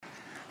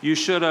You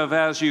should have,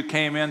 as you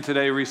came in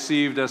today,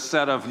 received a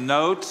set of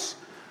notes.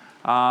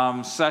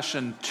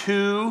 Session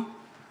 2.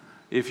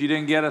 If you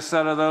didn't get a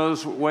set of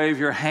those, wave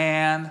your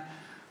hand.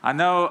 I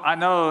know,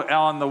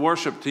 Ellen, the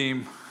worship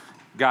team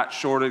got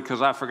shorted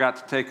because I forgot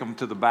to take them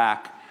to the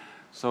back.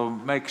 So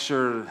make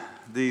sure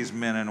these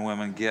men and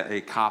women get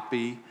a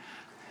copy.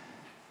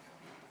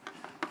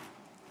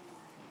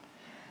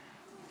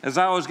 As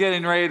I was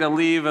getting ready to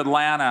leave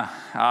Atlanta,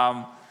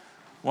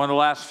 one of the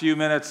last few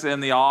minutes in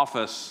the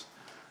office,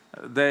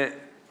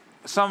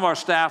 some of our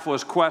staff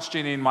was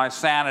questioning my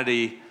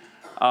sanity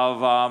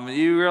of,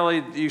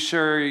 you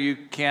sure you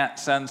can't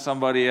send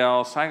somebody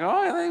else? I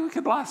go, we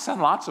could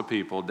send lots of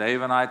people.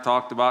 Dave and I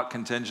talked about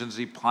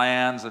contingency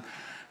plans,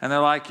 and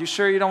they're like, you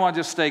sure you don't want to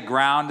just stay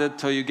grounded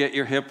till you get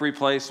your hip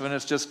replacement?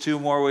 It's just 2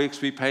 more weeks,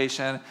 be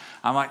patient.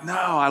 I'm like, no,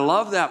 I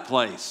love that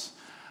place.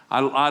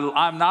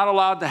 I'm not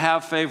allowed to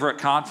have favorite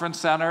conference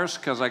centers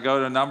because I go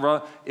to a number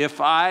of, if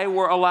I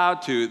were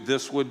allowed to,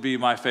 this would be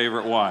my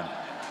favorite one.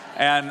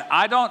 And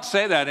I don't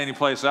say that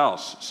anyplace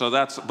else.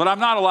 But I'm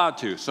not allowed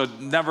to, so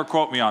never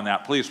quote me on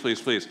that. Please,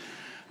 please, please.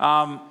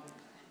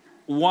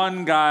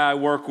 One guy I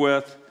work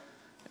with,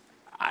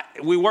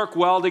 we work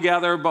well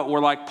together, but we're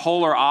like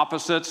polar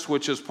opposites,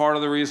 which is part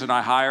of the reason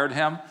I hired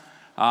him.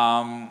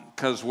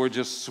 Because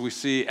we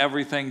see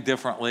everything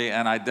differently,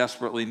 and I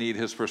desperately need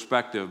his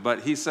perspective.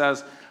 But he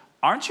says,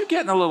 aren't you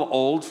getting a little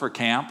old for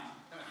camp?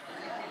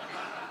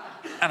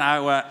 And I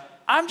went,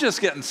 I'm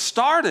just getting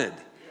started.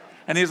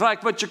 And he's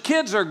like, but your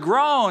kids are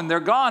grown, they're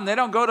gone, they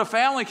don't go to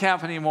family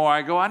camp anymore.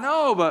 I go, I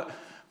know,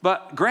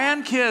 but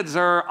grandkids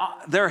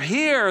they're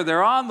here,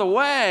 they're on the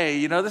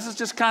way. This is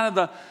just kind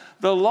of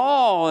the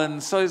lull.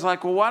 And so he's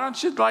like, well, why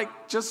don't you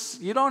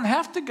you don't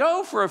have to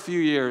go for a few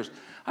years.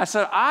 I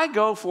said, I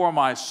go for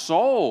my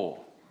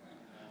soul.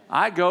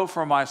 I go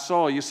for my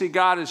soul. You see,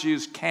 God has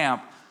used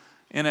camp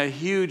in a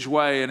huge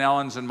way in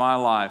Ellen's and my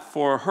life.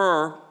 For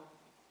her,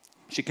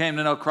 she came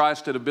to know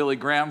Christ at a Billy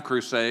Graham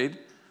crusade,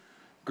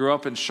 grew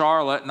up in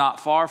Charlotte, not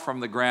far from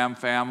the Graham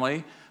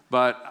family,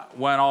 but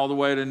went all the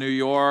way to New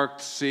York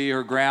to see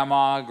her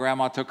grandma.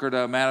 Grandma took her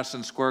to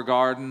Madison Square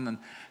Garden, and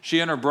she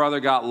and her brother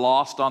got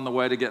lost on the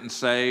way to getting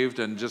saved,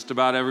 and just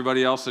about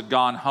everybody else had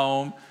gone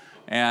home.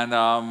 And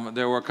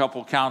there were a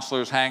couple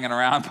counselors hanging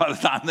around by the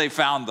time they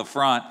found the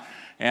front,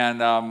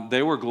 and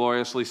they were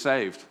gloriously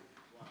saved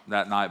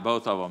that night,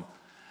 both of them.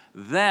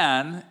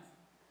 Then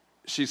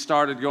she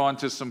started going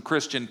to some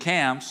Christian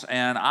camps,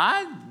 and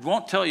I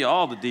won't tell you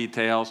all the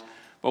details,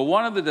 but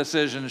one of the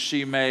decisions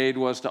she made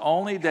was to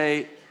only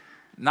date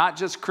not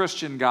just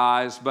Christian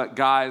guys, but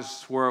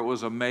guys where it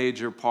was a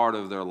major part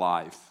of their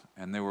life,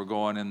 and they were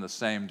going in the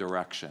same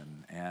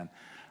direction. And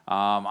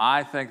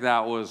I think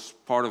that was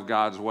part of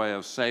God's way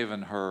of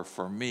saving her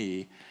for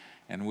me.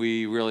 And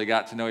we really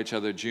got to know each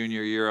other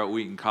junior year at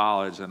Wheaton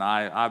College. And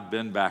I've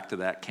been back to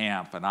that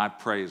camp, and I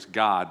praise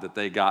God that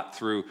they got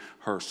through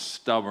her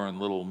stubborn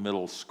little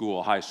middle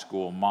school, high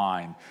school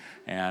mind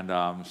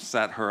and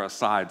set her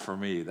aside for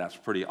me. That's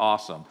pretty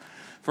awesome.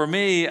 For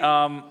me,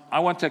 I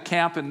went to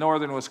camp in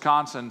northern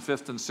Wisconsin,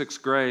 5th and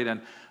 6th grade,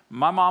 and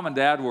my mom and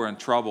dad were in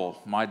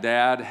trouble. My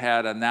dad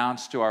had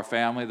announced to our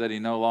family that he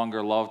no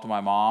longer loved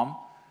my mom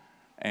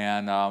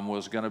and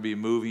was going to be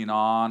moving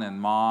on, and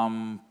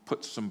Mom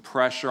put some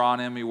pressure on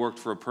him. He worked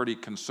for a pretty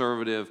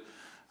conservative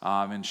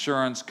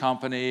insurance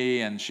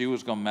company, and she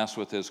was going to mess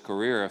with his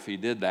career if he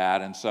did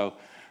that. And so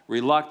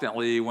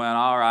reluctantly he went,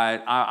 all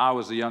right, I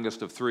was the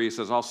youngest of 3. He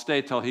says, I'll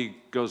stay till he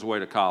goes away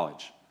to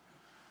college.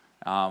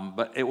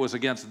 But it was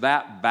against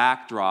that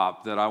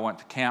backdrop that I went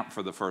to camp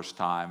for the first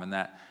time, and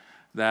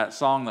that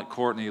song that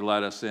Courtney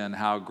led us in,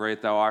 How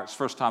Great Thou Art, it's the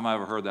first time I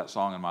ever heard that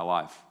song in my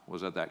life,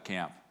 was at that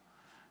camp.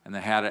 And they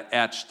had it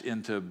etched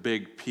into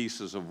big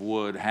pieces of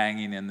wood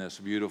hanging in this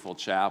beautiful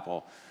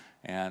chapel.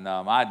 And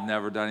I'd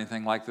never done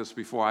anything like this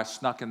before. I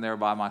snuck in there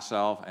by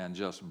myself and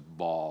just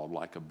bawled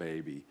like a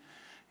baby.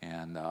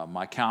 And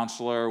my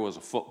counselor was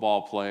a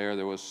football player.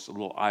 There was a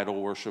little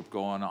idol worship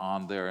going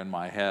on there in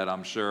my head,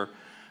 I'm sure.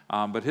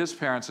 But his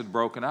parents had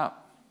broken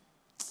up.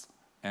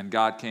 And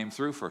God came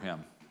through for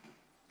him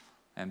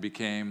and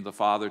became the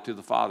father to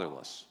the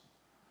fatherless.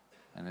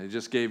 And it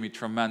just gave me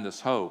tremendous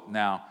hope.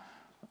 Now,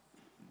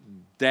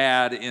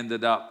 Dad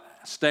ended up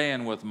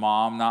staying with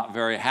Mom, not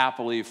very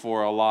happily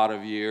for a lot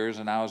of years,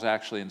 and I was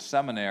actually in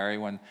seminary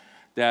when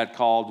Dad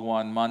called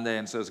one Monday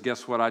and says,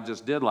 guess what I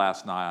just did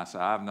last night? I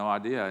said, I have no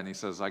idea. And he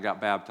says, I got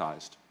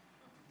baptized.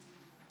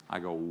 I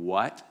go,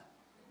 what?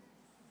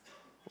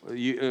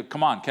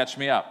 Come on, catch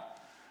me up.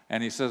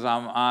 And he says,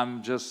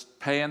 I'm just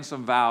paying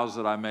some vows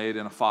that I made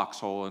in a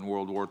foxhole in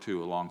World War II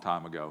a long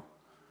time ago.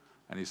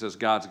 And he says,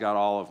 God's got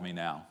all of me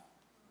now.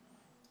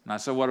 And I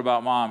said, what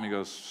about Mom? He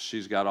goes,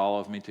 she's got all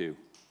of me too,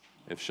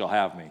 if she'll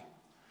have me.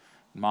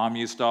 Mom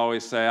used to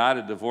always say, I'd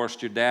have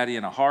divorced your daddy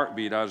in a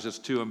heartbeat. I was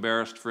just too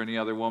embarrassed for any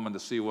other woman to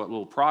see what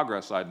little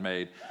progress I'd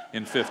made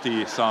in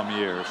 50-some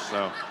years.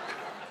 So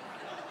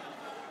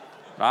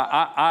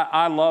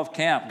I love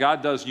camp.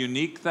 God does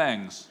unique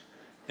things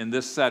in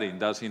this setting,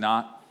 does he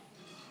not?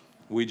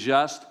 We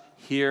just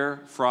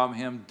hear from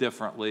him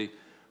differently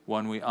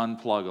when we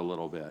unplug a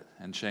little bit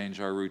and change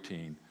our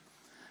routine.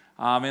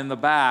 In the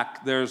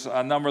back, there's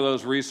a number of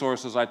those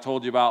resources I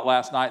told you about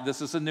last night.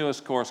 This is the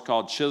newest course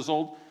called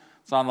Chiseled.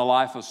 It's on the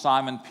life of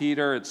Simon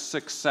Peter. It's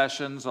 6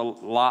 sessions, a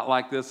lot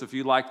like this. If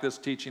you like this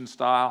teaching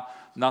style,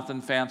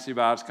 nothing fancy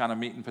about it. It's kind of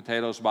meat and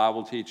potatoes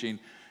Bible teaching.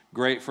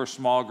 Great for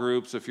small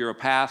groups. If you're a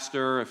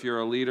pastor, if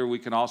you're a leader, we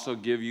can also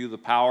give you the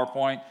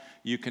PowerPoint.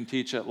 You can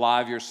teach it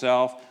live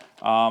yourself.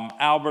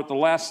 Albert, the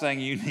last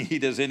thing you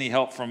need is any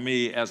help from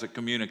me as a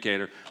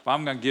communicator. If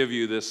I'm going to give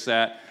you this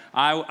set,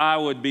 I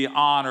would be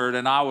honored,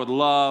 and I would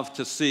love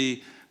to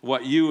see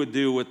what you would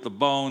do with the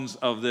bones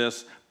of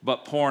this,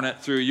 but pouring it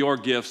through your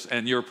gifts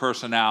and your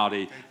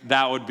personality.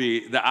 That would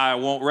be, I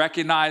won't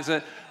recognize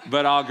it,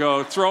 but I'll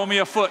go, throw me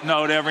a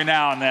footnote every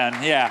now and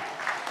then. Yeah.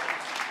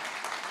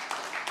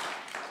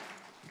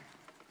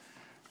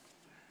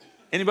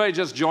 Anybody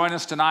just join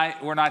us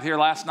tonight? We're not here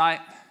last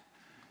night?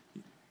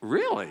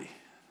 Really?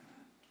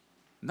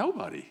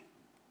 Nobody?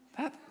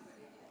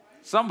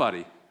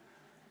 Somebody?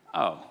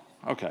 Oh,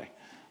 okay.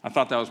 I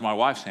thought that was my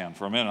wife's hand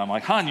for a minute. I'm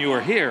like, hon, you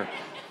were here.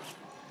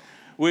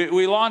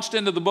 We launched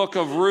into the book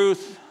of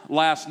Ruth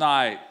last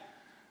night.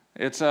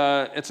 It's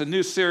a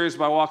new series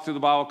by Walk Through the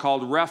Bible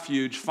called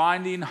Refuge,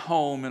 Finding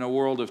Home in a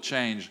World of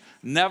Change.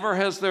 Never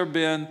has there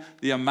been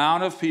the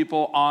amount of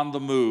people on the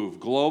move.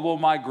 Global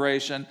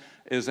migration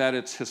is at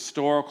its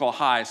historical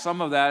high.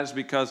 Some of that is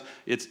because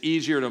it's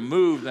easier to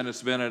move than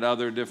it's been at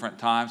other different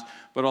times,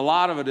 but a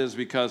lot of it is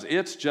because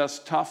it's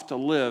just tough to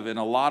live in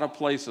a lot of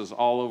places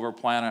all over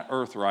planet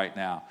Earth right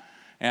now.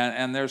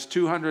 And there's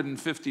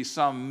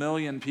 250-some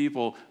million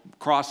people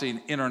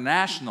crossing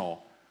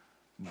international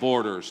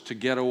borders to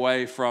get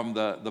away from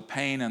the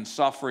pain and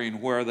suffering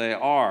where they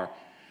are.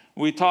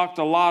 We talked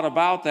a lot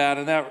about that,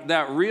 and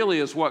that really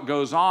is what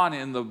goes on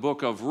in the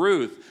book of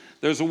Ruth.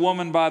 There's a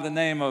woman by the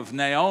name of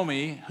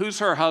Naomi. Who's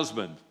her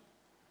husband?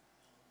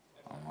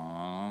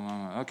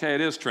 Okay,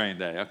 it is train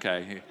day.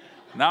 Okay,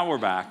 now we're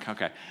back.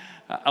 Okay.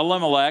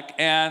 Elimelech,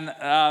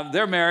 and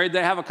they're married.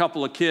 They have a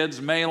couple of kids,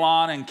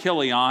 Mahlon and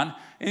Chilion.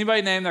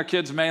 Anybody name their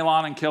kids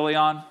Mahlon and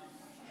Chilion?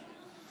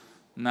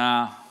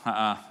 Nah,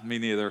 me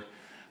neither.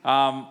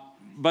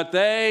 But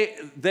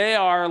they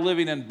are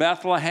living in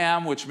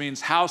Bethlehem, which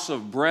means house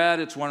of bread.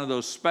 It's one of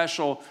those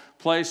special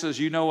places.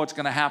 You know what's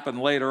going to happen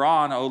later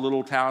on, oh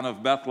little town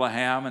of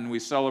Bethlehem, and we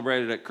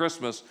celebrate it at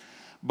Christmas.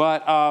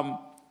 But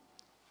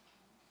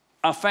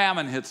a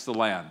famine hits the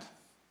land,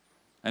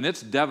 and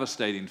it's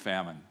devastating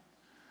famine.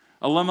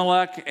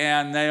 Elimelech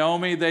and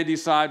Naomi, they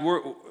decide,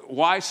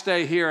 why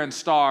stay here and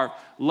starve?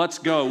 Let's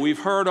go. We've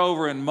heard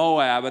over in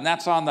Moab, and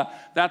that's on the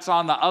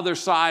other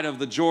side of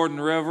the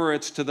Jordan River.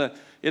 It's to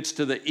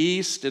the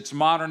east. It's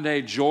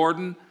modern-day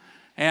Jordan.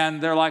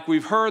 And they're like,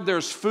 we've heard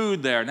there's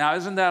food there. Now,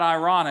 isn't that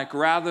ironic?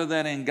 Rather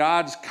than in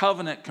God's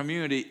covenant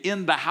community,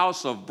 in the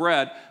house of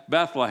bread,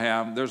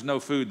 Bethlehem, there's no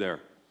food there.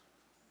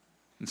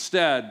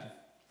 Instead,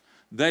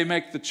 they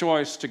make the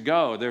choice to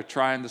go. They're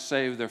trying to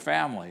save their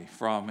family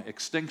from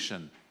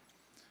extinction.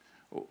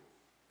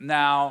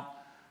 Now,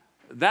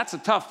 that's a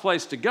tough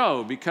place to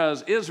go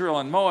because Israel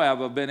and Moab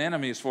have been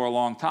enemies for a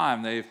long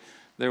time.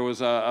 There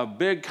was a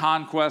big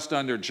conquest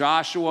under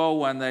Joshua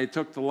when they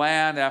took the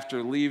land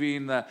after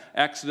leaving the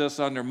Exodus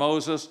under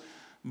Moses.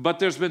 But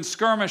there's been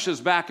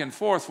skirmishes back and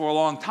forth for a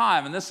long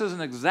time, and this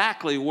isn't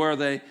exactly where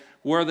they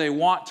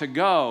want to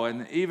go.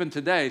 And even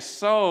today,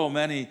 so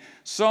many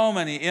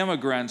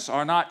immigrants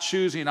are not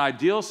choosing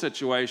ideal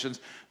situations.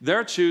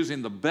 They're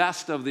choosing the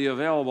best of the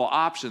available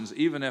options,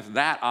 even if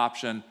that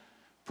option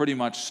pretty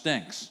much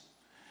stinks.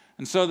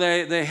 And so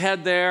they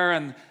head there,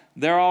 and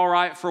they're all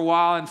right for a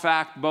while. In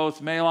fact,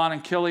 both Mahlon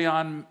and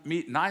Chilion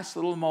meet nice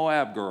little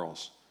Moab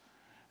girls.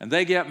 And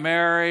they get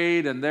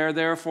married, and they're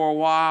there for a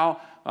while.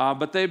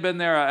 But they've been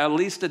there at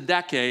least a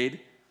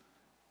decade.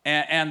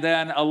 And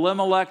then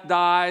Elimelech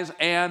dies,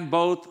 and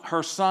both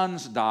her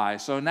sons die.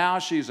 So now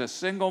she's a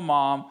single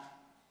mom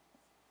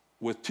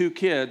with 2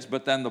 kids,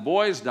 but then the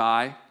boys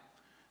die.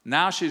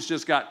 Now she's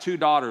just got 2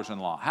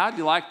 daughters-in-law. How'd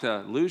you like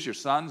to lose your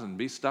sons and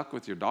be stuck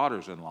with your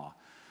daughters-in-law?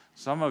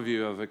 Some of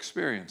you have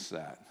experienced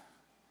that.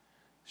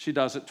 She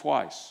does it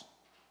twice.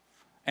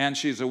 And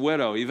she's a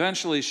widow.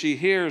 Eventually she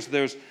hears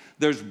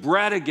there's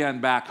bread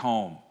again back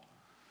home.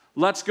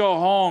 Let's go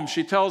home.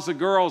 She tells the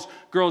girls,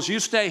 you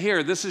stay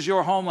here. This is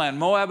your homeland.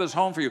 Moab is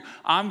home for you.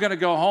 I'm going to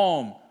go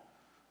home.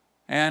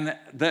 And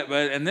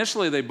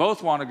initially they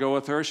both want to go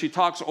with her. She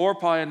talks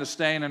Orpah into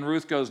staying, and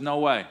Ruth goes, no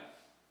way.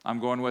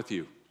 I'm going with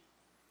you.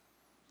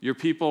 Your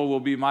people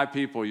will be my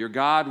people. Your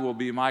God will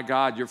be my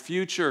God. Your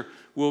future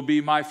will be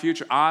my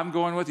future. I'm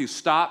going with you.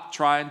 Stop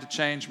trying to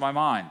change my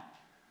mind.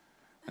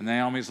 And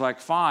Naomi's like,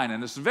 fine.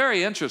 And it's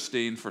very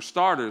interesting, for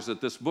starters, that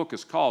this book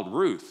is called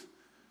Ruth.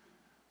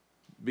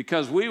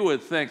 Because we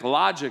would think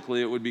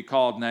logically it would be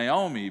called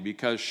Naomi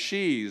because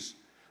she's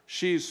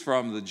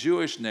from the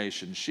Jewish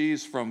nation.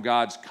 She's from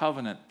God's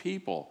covenant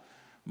people.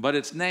 But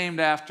it's named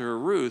after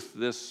Ruth,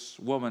 this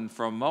woman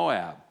from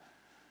Moab.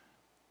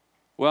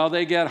 Well,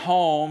 they get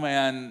home,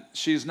 and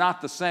she's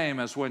not the same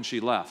as when she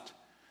left.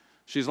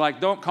 She's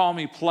like, don't call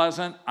me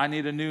Pleasant. I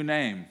need a new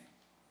name.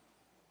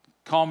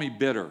 call me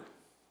bitter,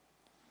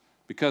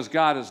 because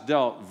God has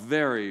dealt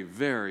very,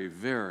 very,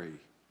 very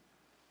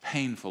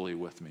painfully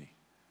with me.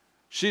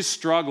 She's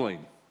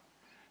struggling.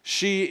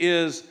 She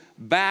is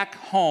back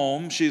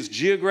home. She's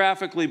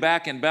geographically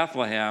back in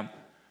Bethlehem,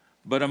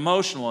 but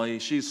emotionally,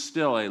 she's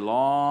still a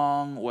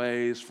long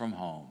ways from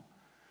home.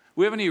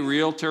 We have any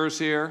realtors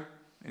here?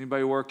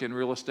 Anybody work in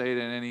real estate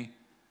in any?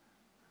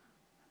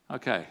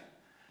 Okay.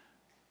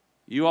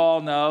 You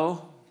all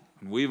know,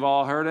 and we've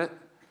all heard it,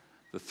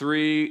 the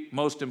three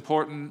most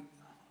important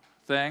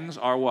things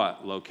are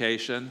what?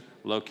 Location,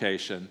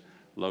 location,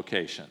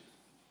 location.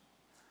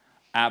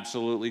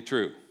 Absolutely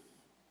true.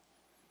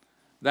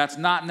 That's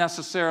not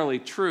necessarily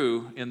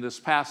true in this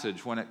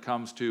passage when it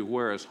comes to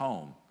where is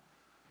home.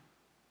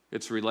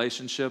 It's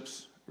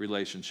relationships,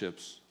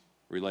 relationships,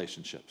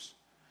 relationships.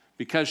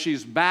 Because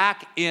she's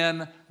back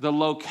in the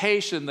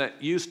location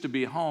that used to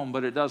be home,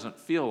 but it doesn't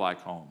feel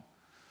like home.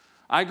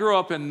 I grew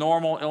up in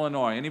Normal,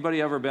 Illinois.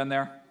 Anybody ever been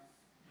there?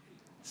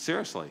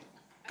 Seriously?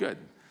 Good.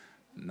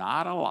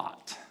 Not a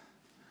lot.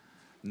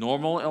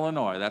 Normal,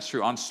 Illinois. That's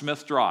true. On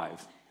Smith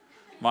Drive.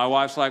 My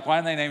wife's like, why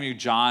didn't they name you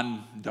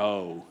John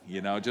Doe?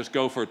 You know, just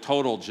go for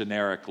total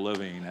generic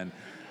living.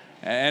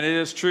 And it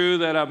is true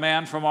that a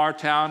man from our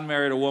town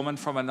married a woman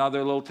from another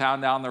little town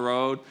down the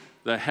road.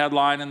 The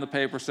headline in the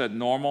paper said,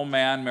 normal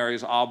man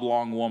marries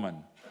oblong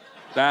woman.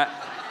 That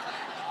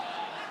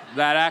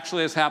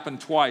actually has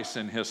happened twice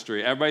in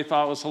history. Everybody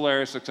thought it was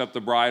hilarious, except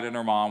the bride and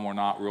her mom were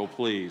not real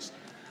pleased.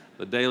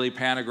 The Daily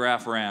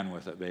Panagraph ran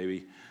with it,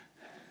 baby.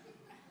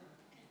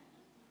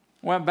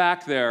 Went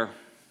back there,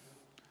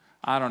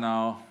 I don't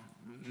know,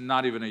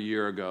 not even a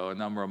year ago, a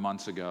number of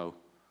months ago.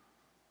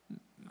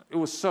 It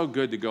was so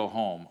good to go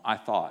home, I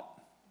thought.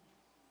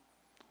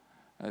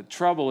 The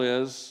trouble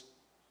is,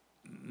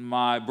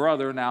 my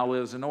brother now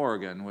lives in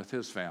Oregon with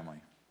his family.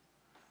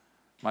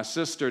 My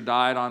sister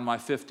died on my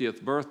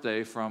 50th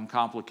birthday from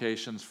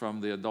complications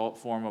from the adult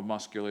form of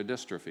muscular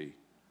dystrophy.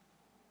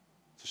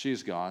 So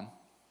she's gone.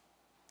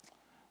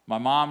 My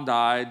mom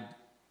died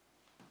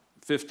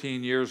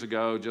 15 years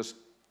ago, just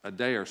a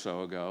day or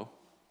so ago.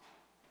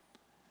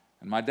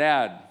 And my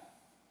dad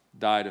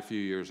died a few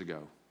years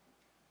ago.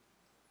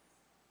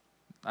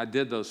 I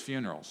did those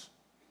funerals.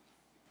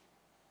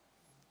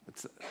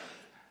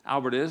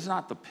 Albert, it is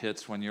not the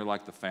pits when you're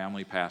like the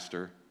family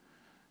pastor.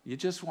 You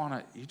just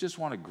want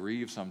to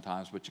grieve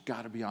sometimes, but you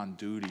got to be on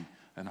duty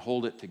and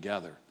hold it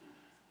together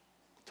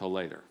till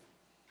later.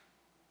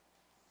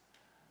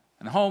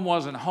 And home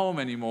wasn't home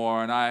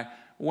anymore, and I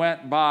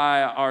went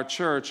by our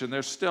church, and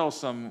there's still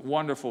some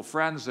wonderful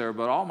friends there,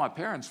 but all my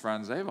parents'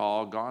 friends, they've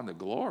all gone to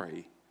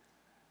glory.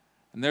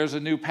 And there's a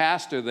new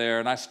pastor there,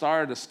 and I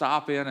started to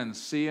stop in and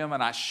see him,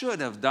 and I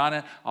should have done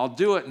it. I'll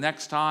do it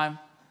next time.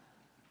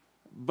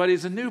 But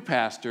he's a new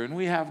pastor, and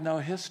we have no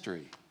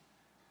history.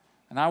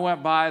 And I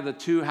went by the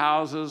 3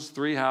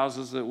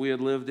 houses that we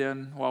had lived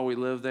in while we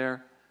lived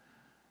there,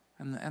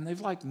 and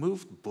they've like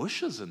moved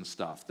bushes and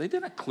stuff. They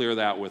didn't clear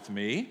that with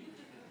me.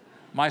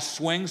 My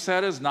swing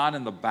set is not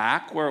in the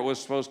back where it was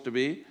supposed to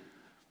be.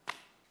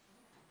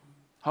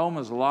 Home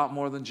is a lot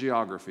more than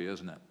geography,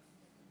 isn't it?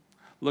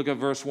 Look at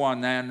verse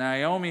 1. Now,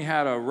 Naomi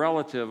had a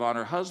relative on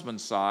her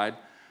husband's side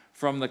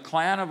from the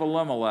clan of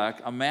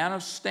Elimelech, a man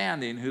of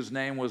standing whose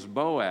name was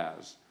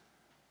Boaz.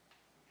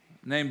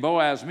 The name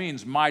Boaz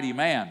means mighty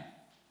man.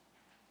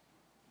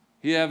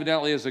 He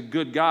evidently is a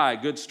good guy,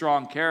 good,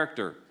 strong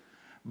character.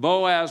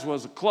 Boaz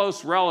was a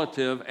close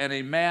relative and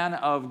a man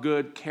of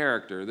good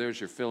character. There's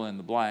your fill in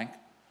the blank.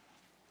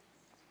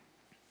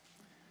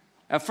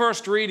 At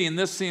first reading,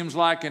 this seems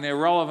like an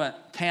irrelevant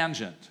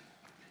tangent.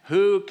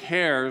 Who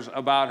cares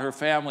about her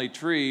family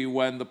tree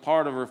when the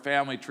part of her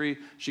family tree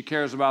she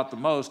cares about the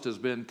most has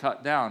been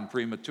cut down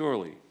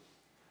prematurely?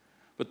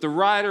 But the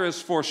writer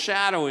is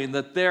foreshadowing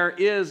that there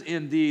is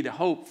indeed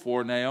hope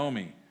for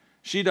Naomi.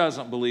 She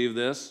doesn't believe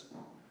this.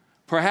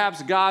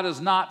 Perhaps God has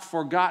not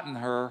forgotten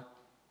her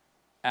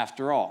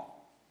after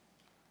all.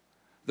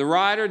 The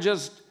writer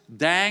just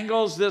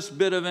dangles this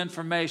bit of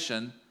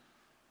information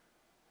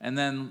and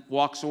then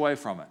walks away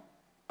from it.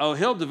 Oh,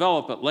 he'll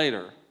develop it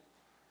later.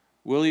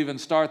 We'll even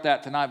start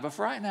that tonight. But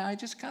for right now, he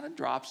just kind of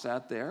drops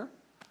that there.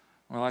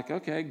 We're like,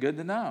 okay, good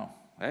to know.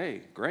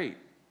 Hey, great.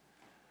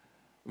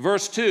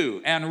 Verse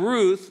 2, and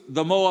Ruth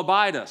the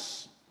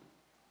Moabitess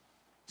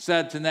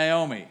said to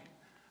Naomi.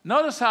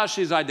 Notice how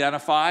she's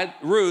identified.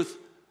 Ruth,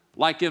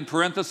 like in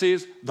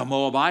parentheses, the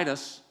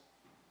Moabitess.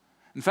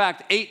 In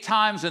fact, 8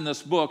 times in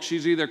this book,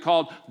 she's either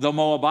called the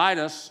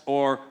Moabitess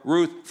or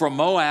Ruth from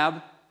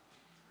Moab.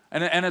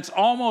 And it's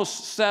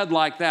almost said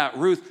like that.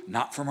 Ruth,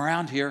 not from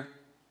around here.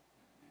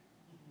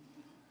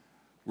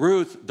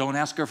 Ruth, don't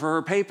ask her for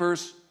her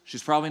papers.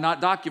 She's probably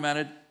not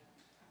documented.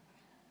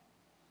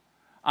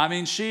 I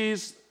mean,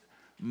 she's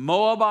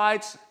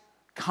Moabites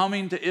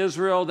coming to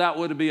Israel. That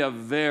would be a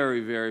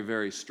very, very,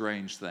 very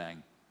strange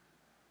thing.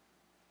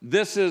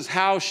 This is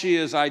how she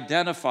is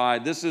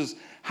identified. This is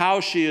how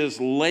she is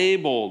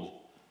labeled.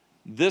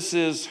 This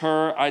is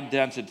her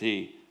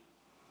identity.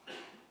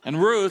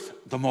 And Ruth,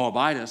 the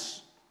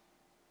Moabitess,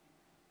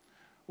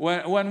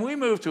 When we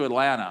moved to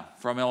Atlanta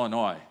from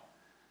Illinois,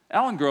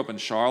 Ellen grew up in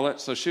Charlotte,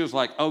 so she was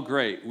like, oh,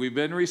 great, we've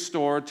been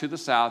restored to the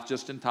South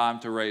just in time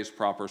to raise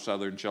proper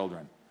Southern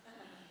children.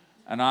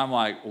 And I'm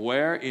like,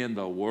 where in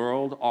the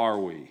world are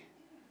we?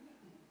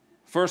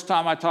 First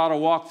time I taught a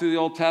walk through the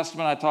Old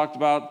Testament, I talked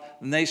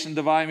about the nation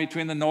dividing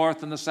between the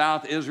North and the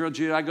South, Israel,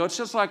 Judah. I go, it's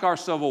just like our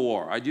Civil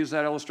War. I'd use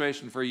that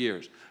illustration for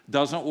years.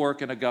 Doesn't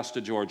work in Augusta,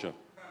 Georgia.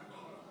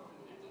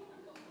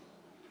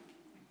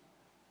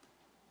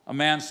 A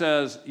man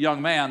says,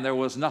 young man, there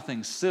was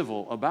nothing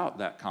civil about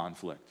that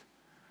conflict.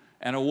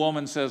 And a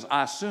woman says,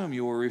 I assume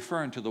you were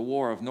referring to the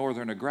war of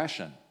northern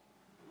aggression.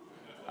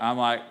 I'm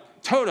like,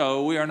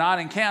 Toto, we are not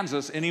in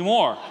Kansas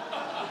anymore.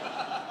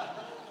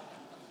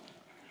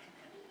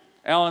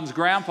 Ellen's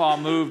grandpa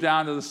moved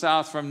down to the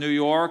South from New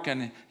York,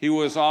 and he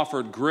was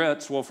offered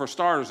grits. Well, for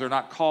starters, they're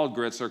not called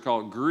grits, they're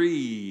called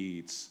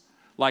greets.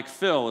 Like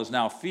Phil is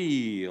now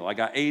Phil. I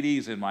got 8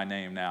 E's in my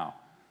name now,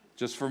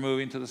 just for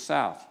moving to the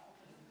South.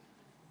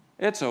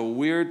 It's a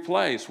weird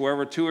place.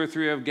 Wherever 2 or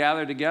 3 have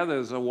gathered together,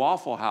 there's a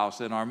Waffle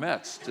House in our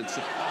midst.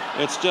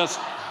 It's just...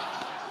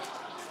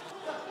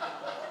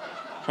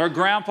 Her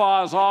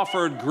grandpa is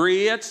offered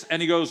grits,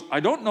 and he goes,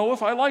 I don't know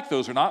if I like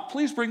those or not.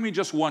 Please bring me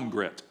just 1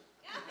 grit.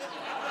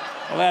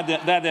 Well,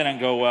 that didn't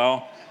go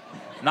well.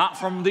 Not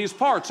from these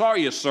parts, are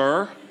you,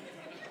 sir?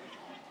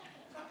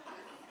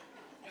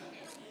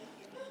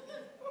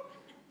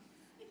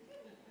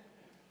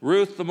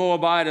 Ruth the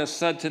Moabitess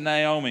said to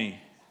Naomi,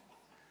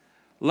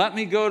 let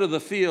me go to the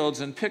fields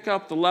and pick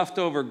up the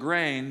leftover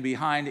grain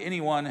behind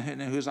anyone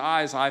in whose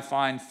eyes I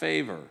find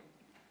favor.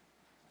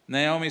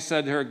 Naomi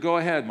said to her, go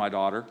ahead, my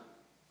daughter.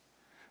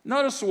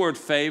 Notice the word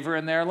favor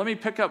in there. Let me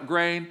pick up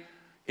grain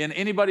in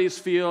anybody's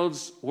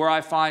fields where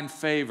I find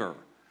favor.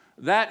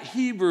 That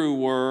Hebrew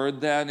word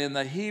then in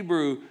the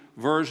Hebrew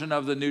version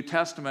of the New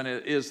Testament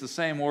is the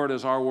same word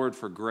as our word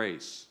for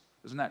grace.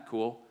 Isn't that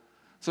cool?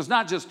 So it's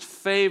not just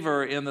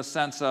favor in the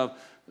sense of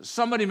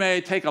somebody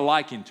may take a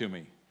liking to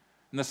me.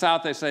 In the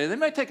South, they say, they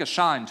may take a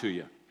shine to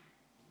you.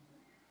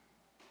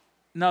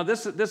 No,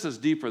 this is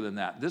deeper than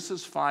that. This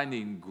is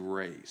finding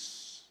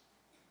grace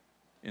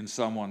in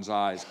someone's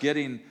eyes,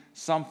 getting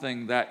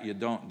something that you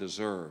don't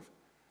deserve.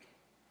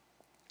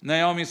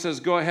 Naomi says,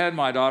 go ahead,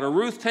 my daughter.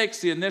 Ruth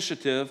takes the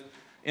initiative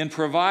in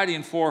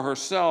providing for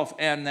herself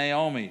and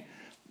Naomi.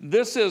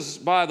 This is,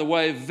 by the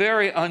way,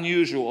 very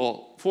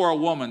unusual for a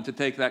woman to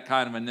take that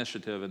kind of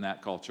initiative in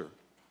that culture.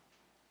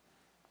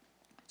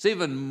 It's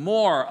even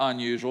more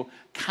unusual,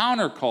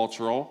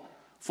 countercultural,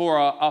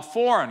 for a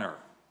foreigner.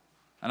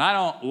 And I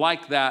don't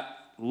like that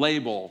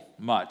label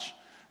much.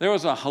 There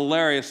was a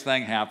hilarious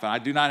thing happen. I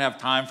do not have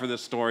time for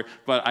this story,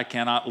 but I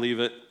cannot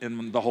leave it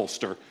in the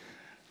holster.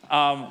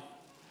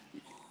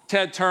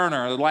 Ted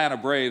Turner, the Atlanta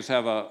Braves,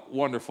 have a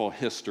wonderful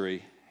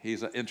history.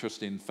 He's an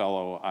interesting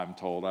fellow, I'm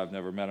told. I've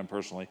never met him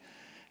personally.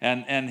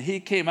 And he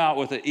came out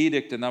with an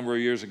edict a number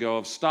of years ago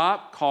of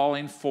stop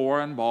calling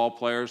foreign ball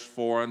players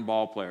foreign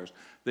ball players.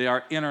 They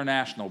are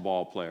international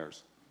ball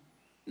players.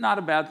 Not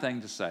a bad thing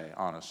to say,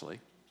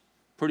 honestly.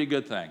 Pretty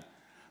good thing.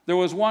 There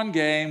was one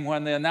game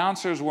when the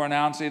announcers were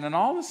announcing, and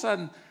all of a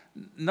sudden,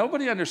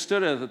 nobody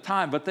understood it at the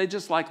time, but they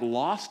just like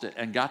lost it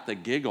and got the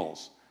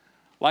giggles,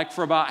 like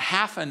for about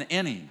half an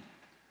inning.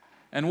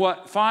 And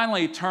what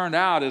finally turned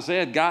out is they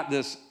had got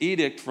this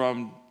edict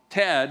from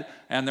Ted,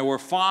 and there were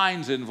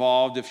fines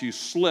involved if you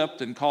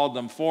slipped and called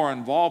them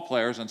foreign ball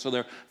players, and so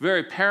they're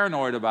very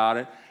paranoid about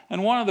it.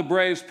 And one of the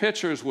Braves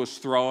pitchers was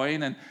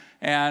throwing,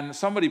 and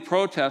somebody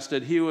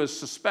protested. He was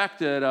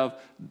suspected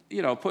of,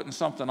 putting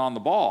something on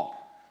the ball.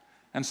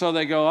 And so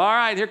they go, all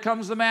right, here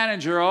comes the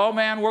manager. Oh,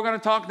 man, we're going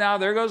to talk now.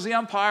 There goes the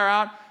umpire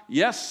out.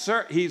 Yes,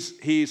 sir.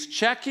 He's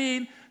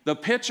checking the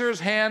pitcher's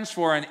hands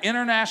for an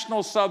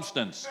international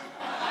substance.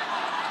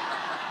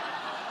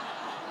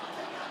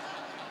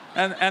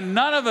 And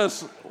none of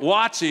us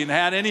watching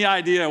had any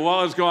idea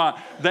what was going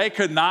on. They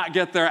could not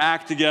get their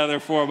act together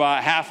for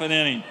about half an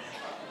inning.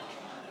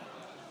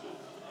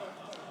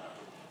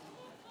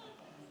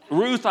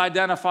 Ruth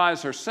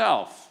identifies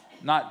herself,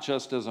 not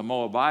just as a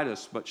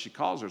Moabitess, but she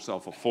calls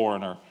herself a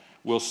foreigner.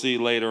 We'll see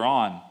later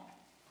on.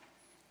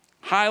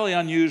 Highly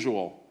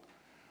unusual.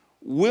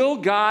 Will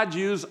God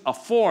use a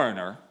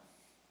foreigner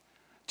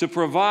to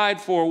provide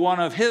for one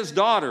of his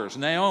daughters,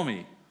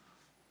 Naomi?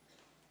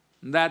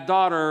 That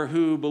daughter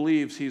who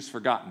believes he's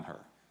forgotten her.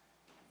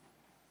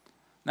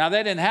 Now,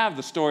 they didn't have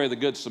the story of the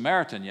Good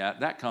Samaritan yet.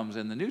 That comes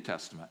in the New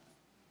Testament.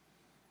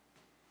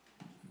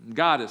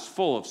 God is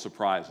full of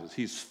surprises.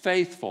 He's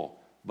faithful,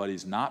 but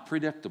he's not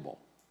predictable.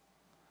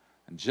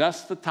 And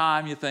just the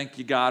time you think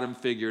you got him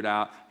figured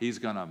out, he's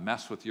going to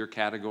mess with your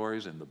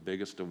categories in the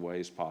biggest of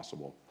ways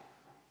possible.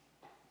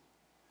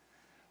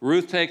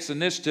 Ruth takes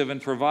initiative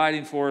in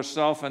providing for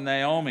herself and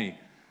Naomi.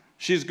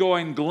 She's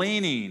going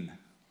gleaning.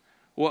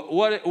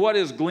 What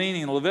is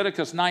gleaning?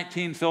 Leviticus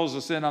 19 fills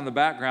us in on the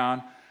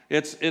background.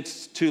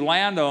 It's to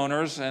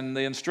landowners, and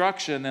the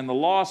instruction in the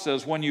law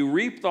says, when you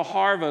reap the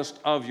harvest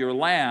of your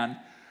land,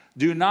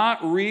 do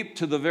not reap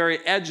to the very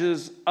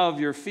edges of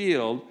your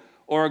field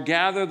or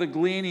gather the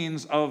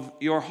gleanings of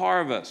your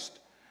harvest.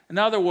 In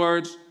other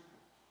words,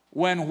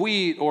 when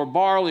wheat or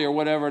barley or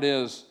whatever it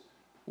is,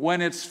 when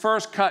it's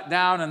first cut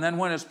down and then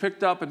when it's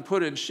picked up and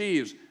put in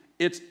sheaves,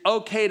 it's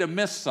okay to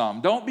miss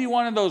some. Don't be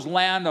one of those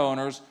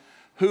landowners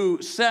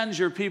who sends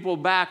your people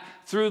back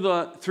through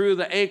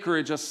the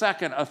acreage a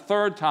second, a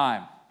third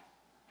time.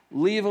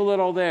 Leave a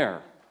little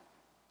there.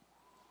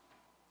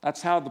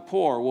 That's how the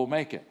poor will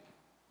make it,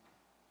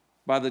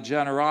 by the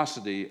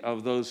generosity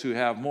of those who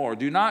have more.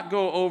 Do not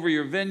go over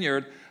your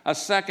vineyard a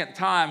second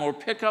time or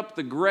pick up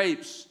the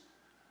grapes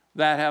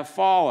that have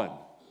fallen.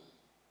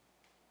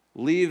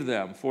 Leave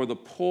them for the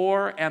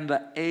poor and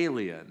the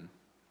alien.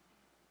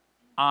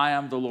 I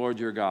am the Lord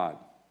your God.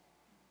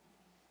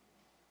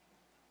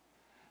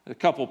 A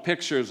couple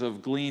pictures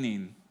of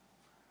gleaning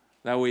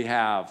that we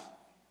have.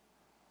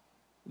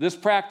 This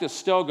practice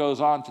still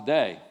goes on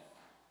today.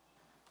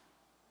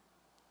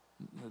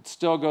 It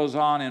still goes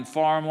on in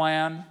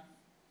farmland.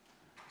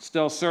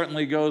 Still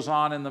certainly goes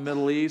on in the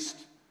Middle East.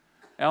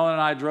 Ellen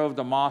and I drove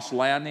to Moss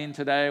Landing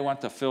today,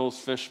 went to Phil's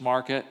Fish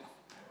Market.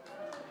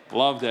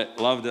 Loved it,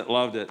 loved it,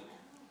 loved it.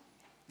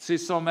 See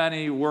so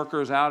many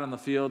workers out in the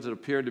fields. It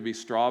appeared to be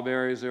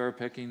strawberries they were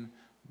picking,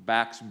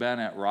 backs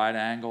bent at right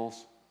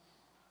angles.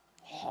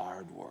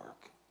 Hard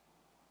work,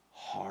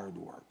 hard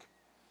work.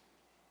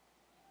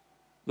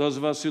 Those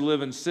of us who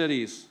live in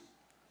cities,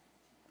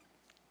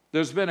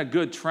 there's been a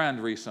good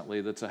trend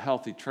recently that's a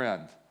healthy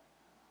trend.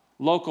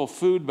 Local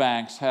food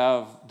banks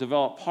have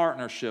developed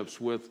partnerships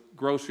with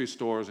grocery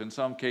stores, in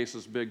some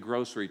cases big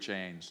grocery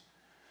chains.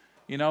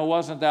 You know, it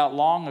wasn't that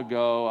long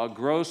ago a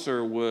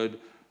grocer would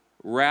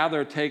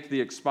rather take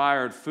the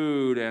expired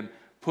food and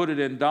put it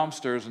in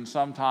dumpsters, and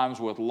sometimes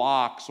with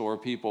locks or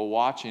people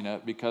watching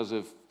it, because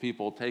if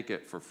people take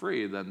it for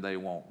free, then they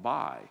won't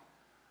buy.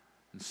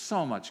 And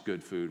so much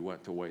good food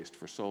went to waste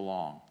for so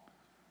long.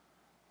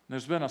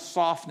 There's been a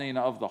softening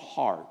of the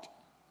heart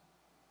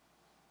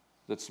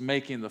that's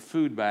making the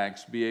food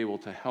banks be able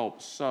to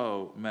help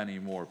so many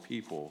more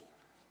people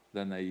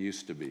than they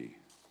used to be.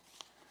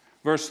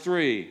 Verse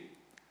 3,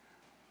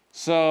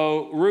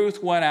 so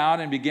Ruth went out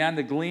and began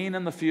to glean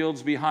in the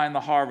fields behind the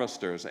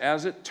harvesters.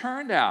 As it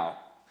turned out,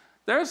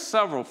 there's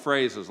several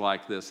phrases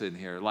like this in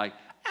here, like,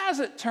 as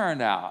it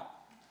turned out.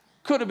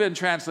 Could have been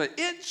translated,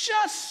 it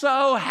just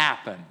so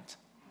happened.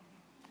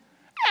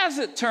 As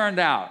it turned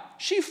out,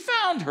 she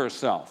found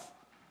herself.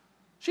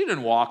 She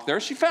didn't walk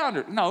there, she found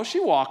her. No, she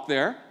walked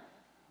there,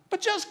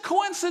 but just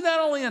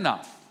coincidentally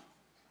enough,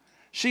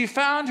 she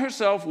found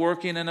herself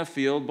working in a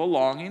field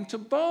belonging to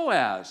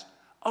Boaz.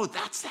 Oh,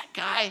 that's that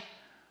guy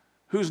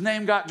whose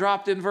name got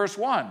dropped in verse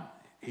 1.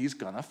 He's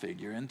going to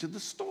figure into the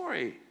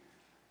story.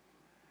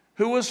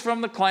 Who was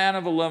from the clan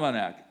of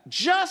Elimelech.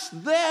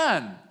 Just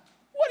then,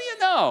 what do you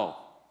know?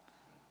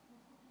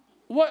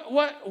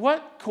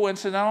 What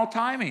coincidental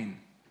timing?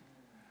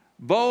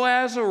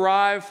 Boaz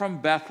arrived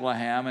from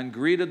Bethlehem and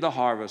greeted the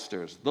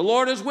harvesters. The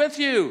Lord is with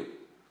you.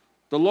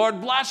 The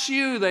Lord bless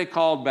you, they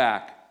called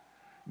back.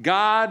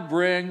 God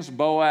brings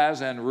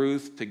Boaz and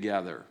Ruth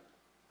together.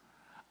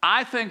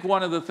 I think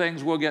one of the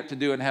things we'll get to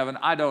do in heaven,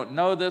 I don't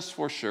know this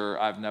for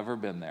sure, I've never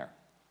been there.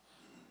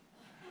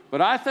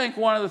 But I think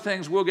one of the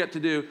things we'll get to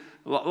do,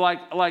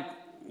 like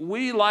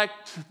we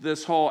liked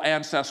this whole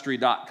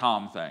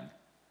Ancestry.com thing.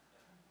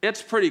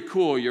 It's pretty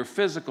cool, your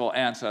physical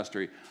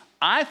ancestry.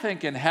 I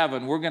think in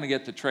heaven we're going to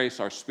get to trace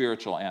our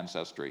spiritual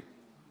ancestry.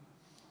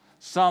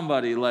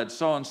 Somebody led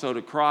so-and-so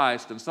to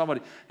Christ,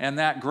 and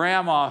that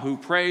grandma who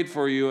prayed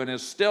for you and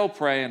is still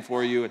praying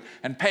for you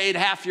and paid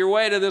half your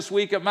way to this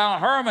week at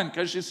Mount Hermon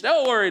because she's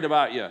still worried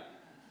about you.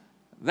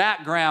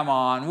 That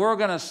grandma, and we're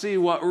going to see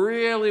what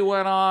really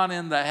went on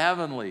in the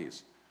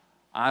heavenlies.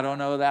 I don't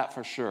know that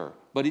for sure.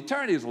 But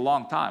eternity is a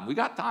long time. We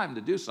got time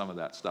to do some of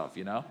that stuff,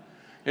 you know.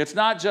 It's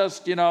not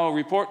just,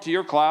 report to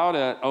your cloud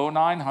at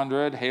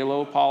 0900,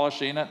 halo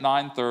polishing at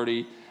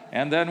 9:30,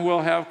 and then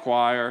we'll have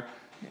choir.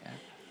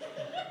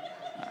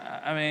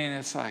 I mean,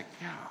 it's like,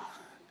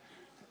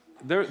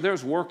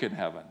 there's work in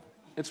heaven.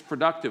 It's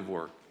productive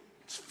work.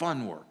 It's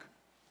fun work.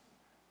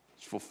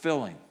 It's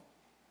fulfilling.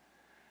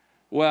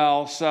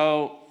 Well,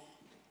 so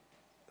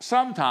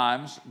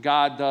sometimes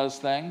God does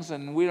things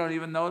and we don't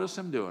even notice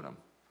him doing them.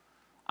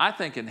 I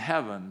think in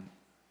heaven,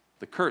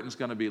 the curtain's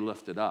going to be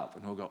lifted up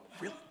and we'll go,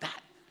 really?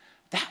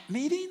 That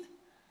meeting?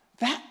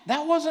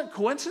 That wasn't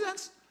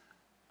coincidence?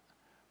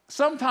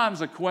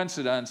 Sometimes a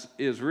coincidence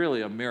is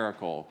really a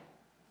miracle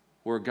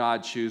where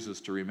God chooses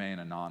to remain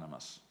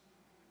anonymous.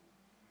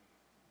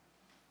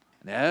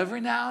 And every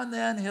now and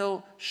then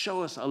he'll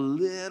show us a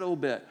little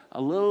bit,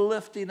 a little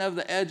lifting of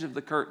the edge of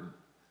the curtain.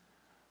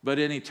 But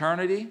in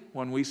eternity,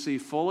 when we see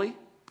fully,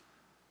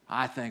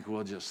 I think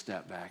we'll just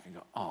step back and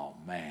go, oh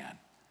man,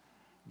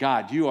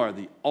 God, you are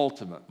the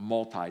ultimate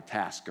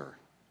multitasker.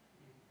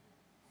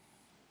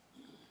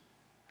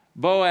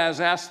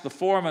 Boaz asked the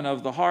foreman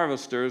of the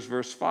harvesters,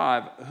 verse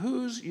 5,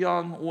 whose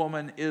young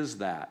woman is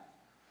that?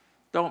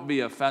 Don't be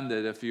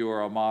offended if you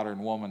are a modern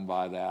woman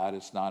by that.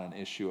 It's not an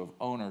issue of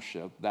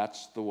ownership.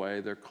 That's the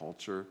way their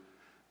culture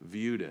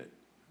viewed it.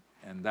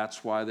 And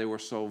that's why they were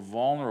so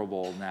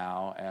vulnerable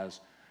now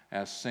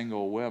as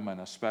single women,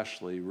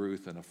 especially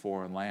Ruth in a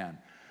foreign land.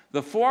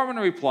 The foreman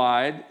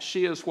replied,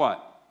 she is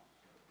what?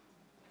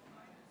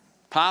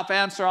 Top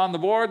answer on the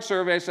board.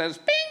 Survey says,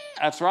 bing!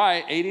 That's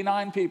right,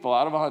 89 people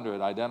out of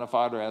 100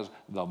 identified her as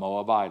the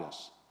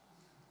Moabitess.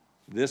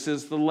 This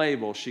is the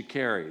label she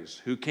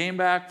carries. Who came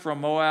back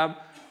from Moab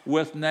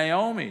with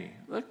Naomi.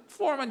 The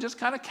foreman just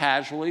kind of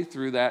casually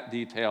threw that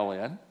detail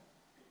in.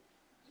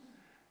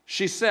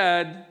 She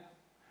said,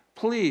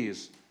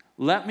 please,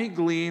 let me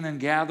glean and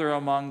gather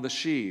among the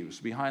sheaves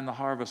behind the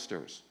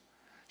harvesters.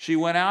 She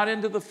went out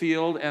into the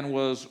field and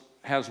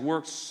has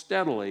worked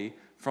steadily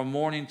from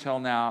morning till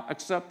now,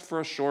 except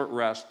for a short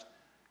rest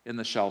in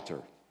the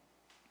shelter.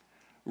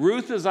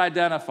 Ruth is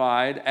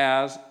identified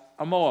as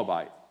a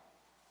Moabite.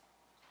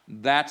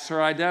 That's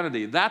her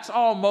identity. That's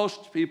all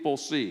most people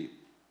see.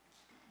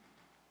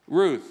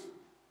 Ruth,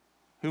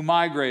 who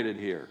migrated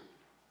here.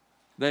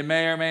 They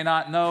may or may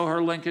not know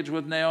her linkage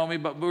with Naomi,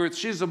 but Ruth,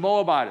 she's a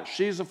Moabitess.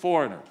 She's a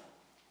foreigner.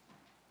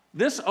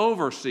 This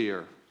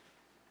overseer,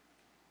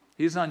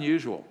 he's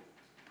unusual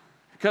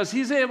because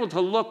he's able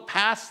to look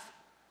past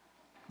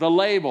the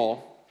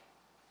label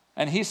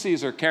and he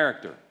sees her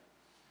character.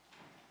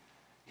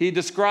 He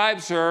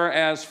describes her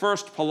as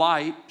first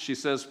polite. She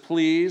says,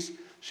 please.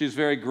 She's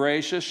very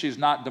gracious. She's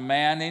not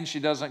demanding. She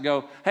doesn't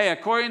go, hey,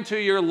 according to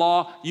your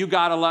law, you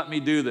got to let me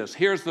do this.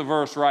 Here's the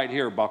verse right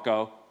here,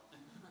 bucko.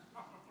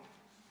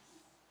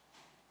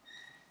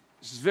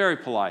 She's very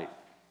polite.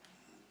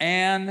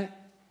 And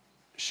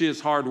she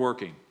is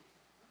hardworking.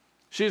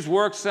 She's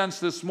worked since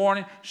this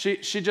morning. She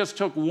just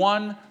took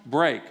one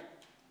break.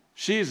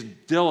 She's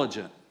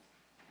diligent.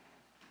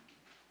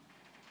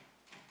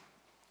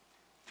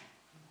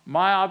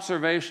 My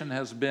observation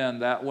has been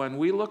that when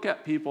we look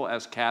at people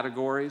as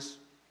categories,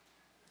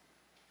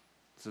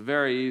 it's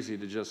very easy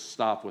to just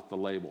stop with the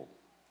label.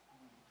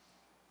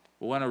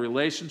 But when a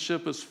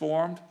relationship is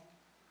formed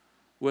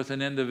with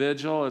an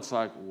individual, it's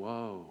like,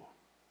 whoa,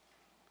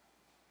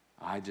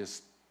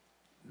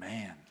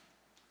 man.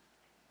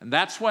 And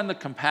that's when the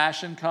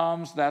compassion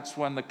comes. That's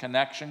when the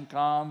connection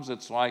comes.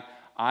 It's like,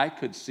 I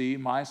could see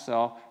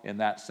myself in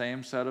that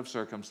same set of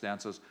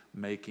circumstances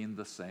making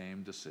the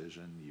same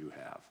decision you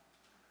have.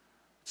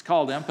 It's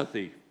called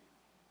empathy.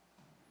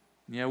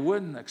 You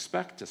wouldn't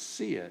expect to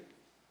see it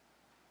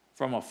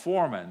from a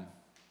foreman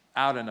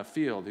out in a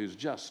field who's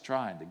just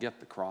trying to get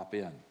the crop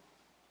in.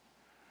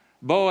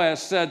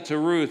 Boaz said to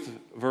Ruth,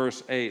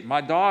 verse 8, my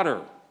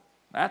daughter,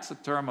 that's a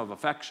term of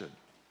affection.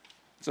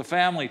 It's a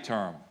family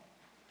term.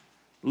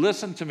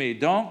 Listen to me.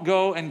 Don't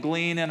go and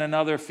glean in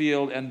another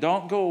field and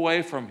don't go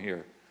away from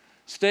here.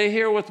 Stay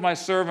here with my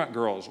servant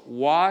girls.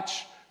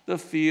 Watch the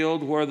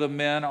field where the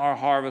men are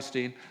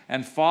harvesting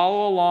and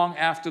follow along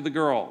after the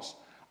girls.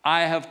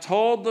 I have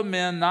told the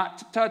men not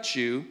to touch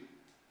you,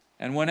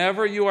 and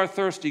whenever you are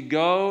thirsty,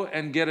 go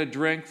and get a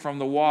drink from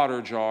the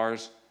water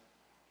jars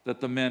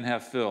that the men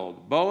have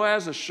filled.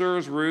 Boaz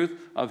assures Ruth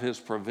of his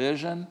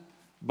provision,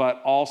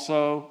 but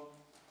also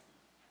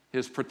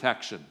his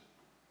protection.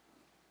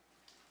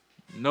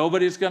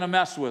 Nobody's going to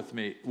mess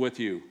with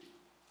you.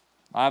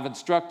 I've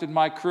instructed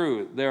my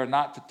crew, they are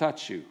not to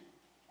touch you.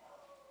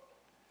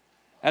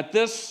 At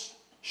this,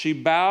 she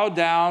bowed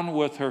down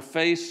with her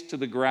face to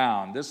the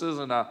ground. This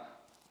isn't a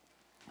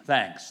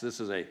thanks.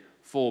 This is a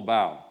full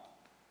bow.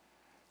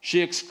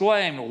 She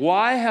exclaimed,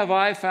 why have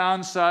I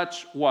found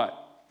such what?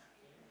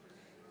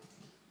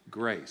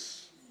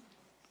 Grace.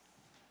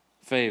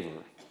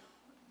 Favor.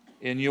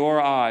 In your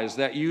eyes,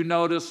 that you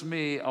notice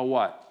me a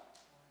what?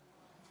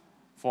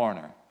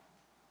 Foreigner.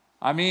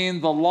 I mean,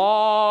 the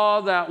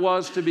law that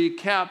was to be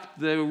kept,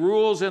 the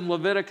rules in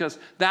Leviticus,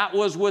 that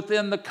was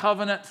within the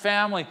covenant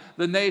family,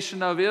 the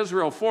nation of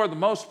Israel, for the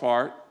most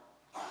part.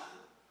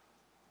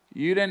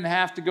 You didn't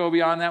have to go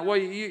beyond that. Well,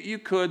 you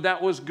could.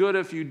 That was good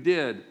if you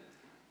did.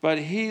 But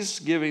he's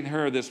giving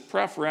her this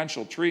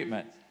preferential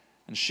treatment,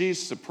 and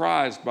she's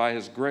surprised by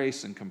his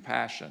grace and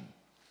compassion.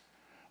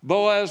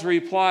 Boaz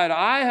replied,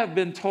 I have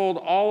been told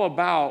all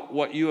about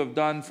what you have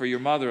done for your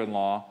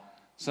mother-in-law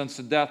since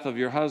the death of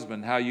your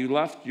husband, how you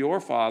left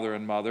your father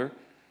and mother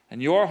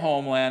and your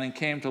homeland and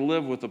came to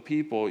live with a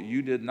people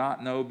you did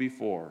not know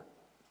before.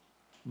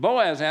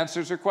 Boaz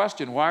answers her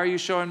question, why are you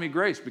showing me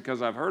grace?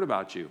 Because I've heard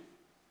about you.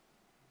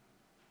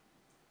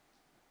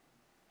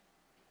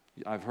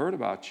 I've heard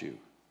about you.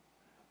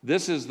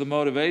 This is the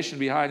motivation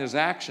behind his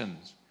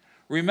actions.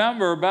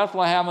 Remember,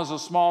 Bethlehem is a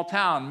small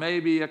town,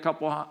 maybe a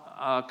couple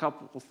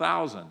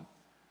thousand,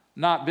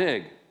 not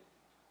big.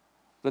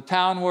 The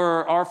town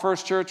where our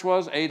first church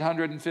was,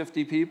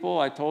 850 people,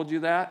 I told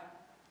you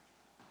that.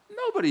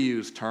 Nobody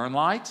used turn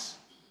lights.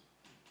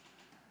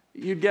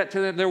 You'd get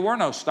to there were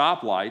no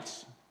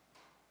stoplights.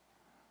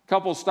 A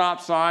couple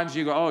stop signs,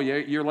 you go, oh,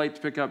 you're late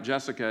to pick up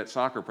Jessica at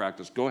soccer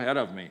practice. Go ahead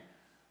of me.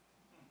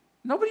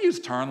 Nobody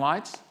used turn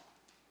lights.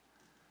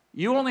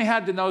 You only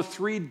had to know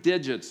 3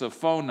 digits of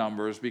phone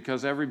numbers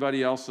because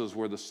everybody else's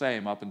were the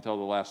same up until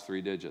the last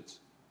 3 digits.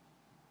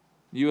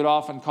 You would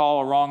often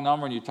call a wrong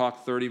number and you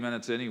talk 30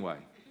 minutes anyway.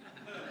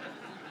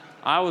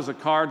 I was a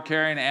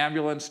card-carrying,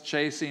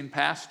 ambulance-chasing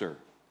pastor.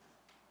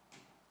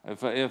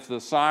 If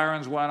the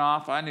sirens went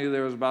off, I knew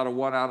there was about a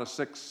 1 out of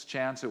 6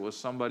 chance it was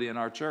somebody in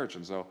our church,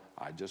 and so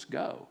I'd just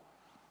go.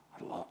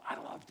 I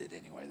loved it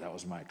anyway. That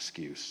was my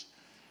excuse.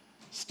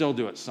 Still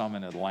do it some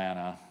in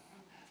Atlanta.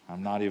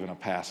 I'm not even a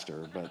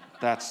pastor, but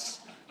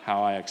that's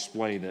how I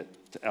explained it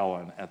to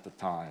Ellen at the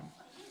time.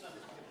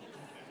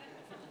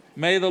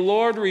 May the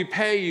Lord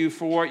repay you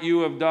for what you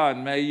have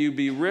done. May you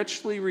be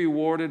richly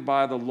rewarded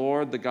by the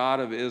Lord, the God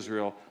of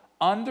Israel,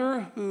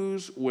 under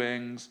whose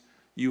wings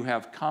you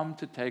have come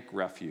to take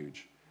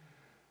refuge.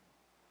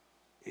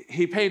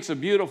 He paints a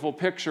beautiful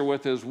picture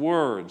with his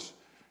words.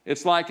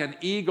 It's like an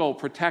eagle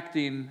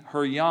protecting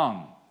her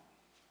young.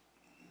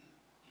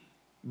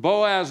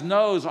 Boaz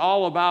knows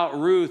all about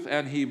Ruth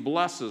and he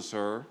blesses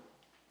her.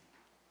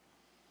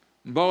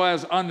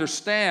 Boaz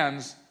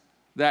understands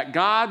that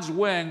God's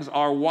wings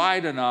are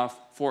wide enough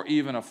for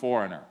even a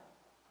foreigner.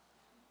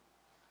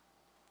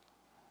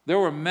 There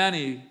were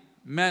many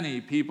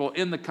people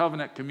in the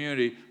covenant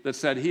community that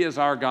said, he is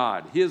our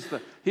God. He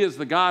is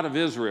the God of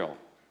Israel.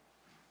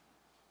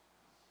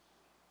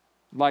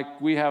 Like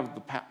we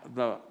have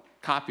the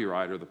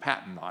copyright or the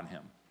patent on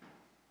him.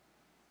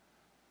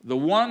 The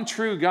one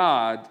true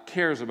God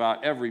cares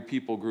about every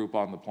people group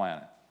on the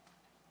planet.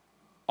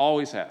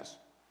 Always has.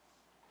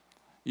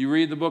 You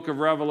read the book of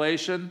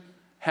Revelation,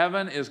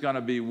 heaven is going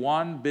to be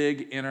one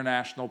big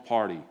international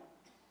party.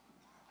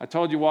 I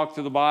told you Walk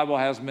Through the Bible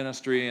has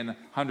ministry in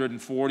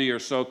 140 or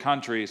so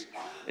countries.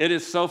 It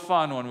is so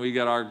fun when we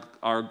get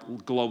our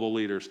global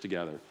leaders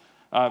together.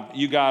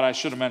 You got, I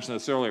should have mentioned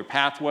this earlier,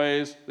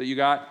 Pathways that you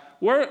got.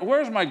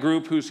 Where's my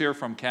group who's here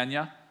from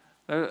Kenya?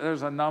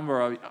 There's a number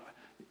of,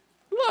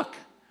 look,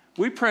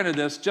 we printed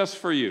this just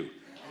for you.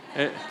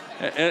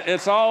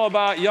 It's all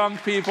about young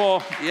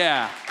people,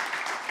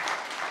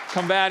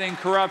 combating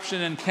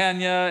corruption in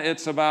Kenya.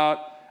 It's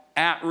about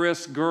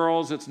at-risk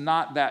girls. It's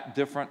not that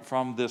different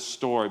from this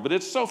story. But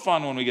it's so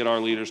fun when we get our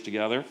leaders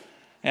together.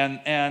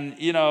 And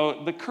you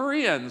know, the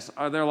Koreans,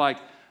 they're like,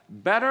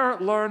 better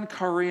learn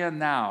Korean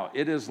now.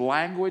 It is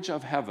language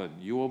of heaven.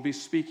 You will be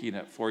speaking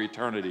it for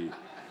eternity.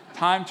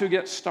 Time to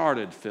get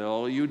started,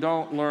 Phil. You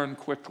don't learn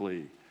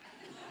quickly.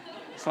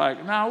 It's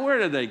like, now where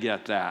did they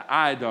get that?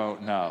 I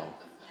don't know.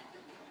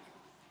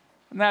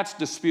 And that's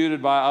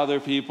disputed by other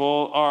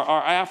people.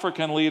 Our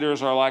African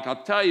leaders are like,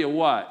 I'll tell you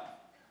what,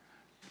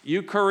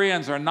 you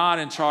Koreans are not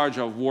in charge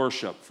of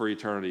worship for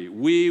eternity.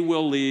 We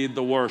will lead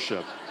the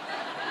worship.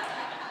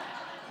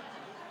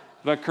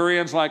 The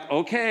Koreans like,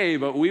 okay,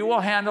 but we will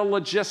handle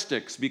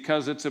logistics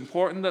because it's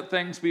important that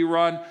things be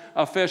run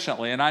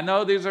efficiently. And I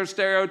know these are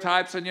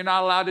stereotypes and you're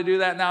not allowed to do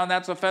that now and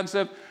that's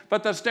offensive,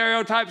 but the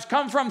stereotypes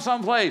come from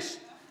someplace.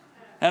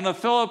 And the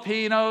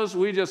Filipinos,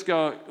 we just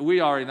go,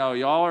 we already know,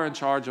 y'all are in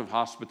charge of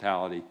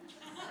hospitality.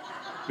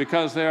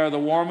 Because they are the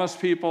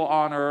warmest people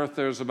on earth.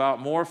 There's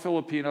about more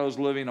Filipinos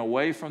living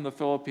away from the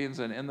Philippines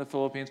than in the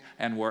Philippines.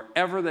 And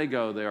wherever they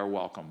go, they are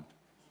welcomed.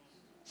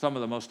 Some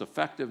of the most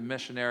effective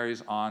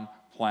missionaries on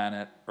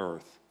planet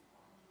Earth.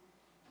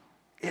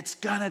 It's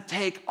going to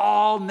take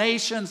all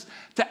nations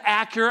to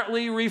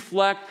accurately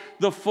reflect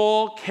the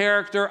full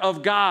character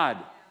of God.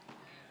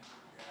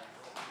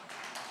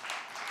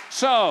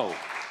 So,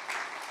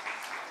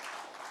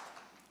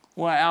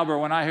 well, Albert,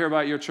 when I hear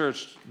about your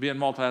church being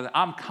multi-ethnic,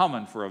 I'm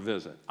coming for a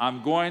visit.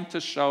 I'm going to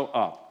show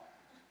up.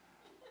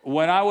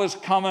 When I was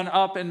coming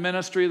up in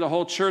ministry, the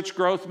whole church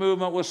growth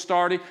movement was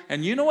starting.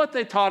 And you know what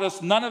they taught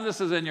us? None of this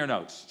is in your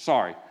notes.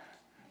 Sorry.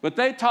 But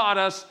they taught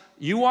us,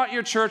 you want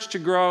your church to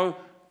grow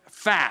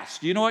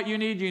fast. You know what you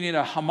need? You need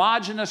a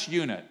homogeneous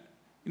unit.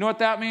 You know what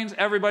that means?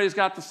 Everybody's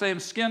got the same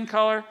skin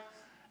color.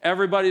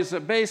 Everybody's the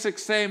basic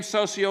same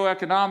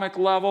socioeconomic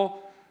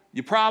level.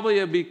 You probably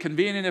would be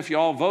convenient if you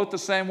all vote the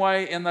same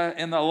way in the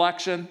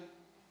election.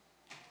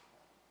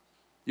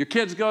 Your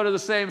kids go to the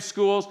same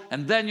schools,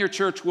 and then your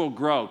church will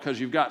grow because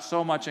you've got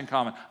so much in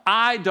common.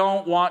 I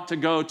don't want to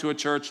go to a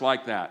church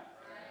like that.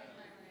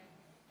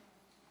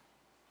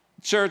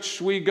 Church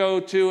we go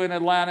to in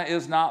Atlanta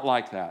is not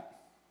like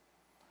that.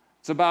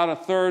 It's about a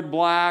third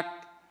black.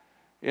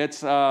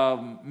 It's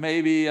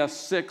maybe a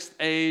sixth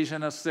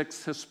Asian, a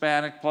sixth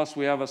Hispanic, plus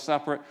we have a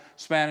separate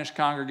Spanish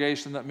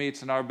congregation that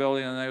meets in our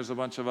building, and there's a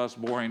bunch of us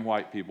boring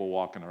white people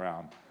walking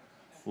around,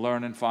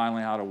 learning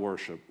finally how to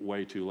worship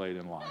way too late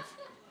in life.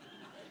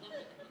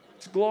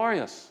 It's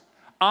glorious.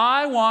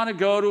 I want to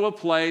go to a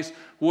place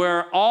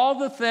where all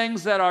the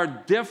things that are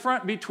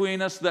different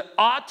between us, that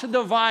ought to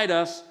divide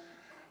us,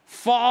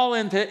 fall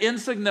into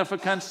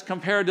insignificance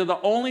compared to the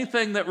only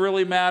thing that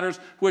really matters,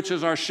 which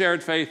is our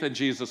shared faith in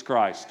Jesus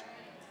Christ.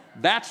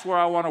 That's where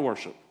I want to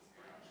worship.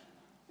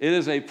 It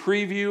is a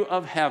preview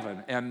of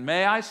heaven. And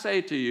may I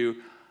say to you,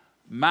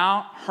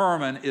 Mount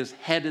Hermon is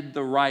headed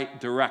the right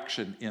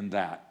direction in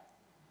that.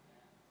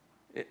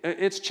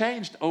 It's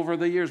changed over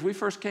the years. We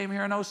first came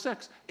here in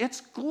 2006.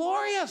 It's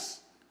glorious.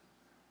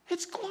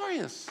 It's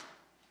glorious.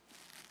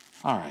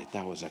 All right,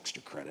 that was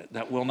extra credit.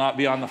 That will not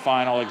be on the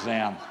final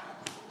exam.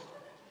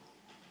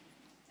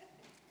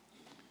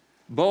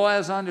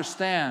 Boaz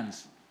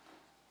understands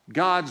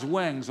God's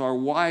wings are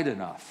wide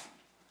enough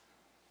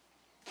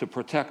to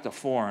protect a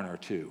foreigner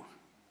too.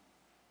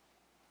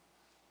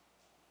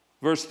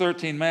 Verse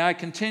 13, may I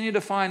continue to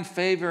find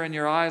favor in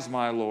your eyes,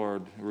 my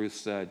Lord, Ruth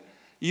said.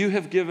 You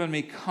have given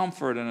me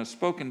comfort and have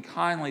spoken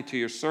kindly to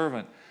your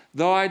servant,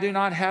 though I do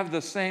not have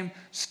the same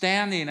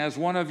standing as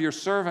one of your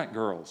servant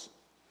girls.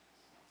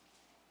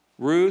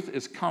 Ruth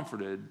is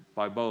comforted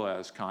by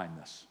Boaz's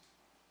kindness.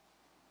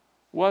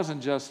 It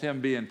wasn't just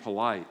him being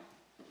polite.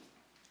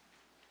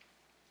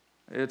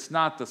 It's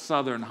not the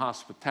southern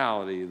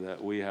hospitality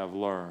that we have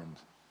learned,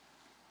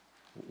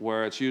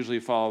 where it's usually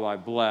followed by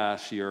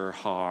bless your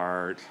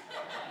heart.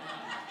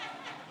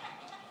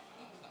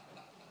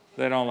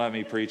 They don't let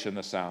me preach in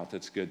the South.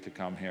 It's good to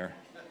come here.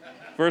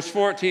 Verse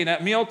 14,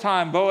 at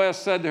mealtime, Boaz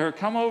said to her,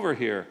 come over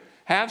here,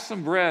 have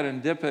some bread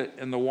and dip it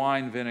in the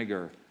wine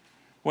vinegar.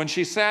 When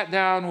she sat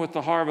down with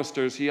the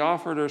harvesters, he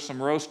offered her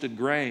some roasted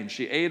grain.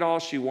 She ate all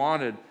she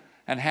wanted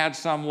and had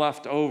some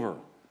left over.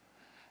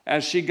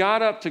 As she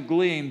got up to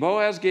glean,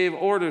 Boaz gave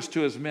orders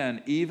to his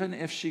men, even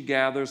if she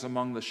gathers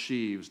among the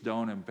sheaves,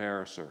 don't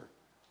embarrass her.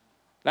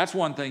 That's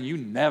one thing you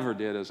never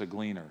did as a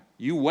gleaner.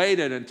 You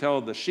waited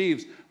until the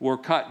sheaves were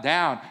cut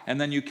down, and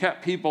then you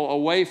kept people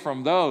away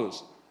from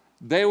those.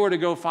 They were to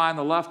go find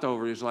the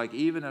leftovers. Like,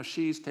 even if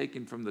she's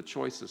taken from the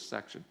choicest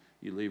section,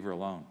 you leave her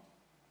alone.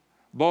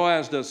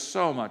 Boaz does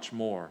so much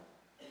more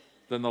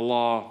than the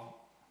law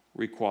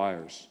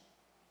requires.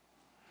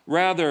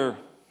 Rather,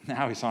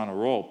 now he's on a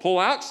roll. Pull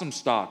out some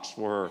stalks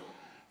for her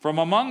from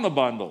among the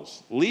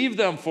bundles. Leave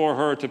them for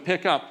her to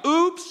pick up.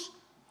 Oops,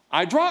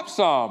 I dropped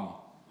some.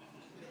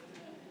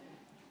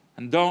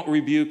 And don't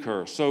rebuke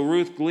her. So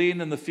Ruth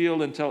gleaned in the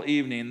field until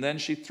evening. Then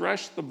she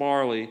threshed the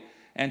barley,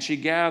 and she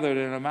gathered,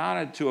 and it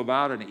amounted to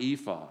about an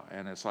ephah.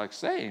 And it's like,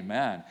 say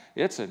amen.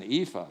 It's an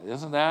ephah.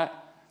 Doesn't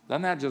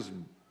that just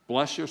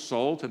bless your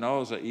soul to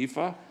know it's an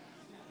ephah?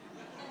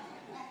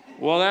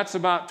 Well, that's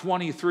about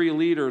 23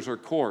 liters or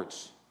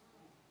quarts.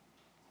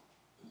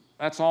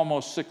 That's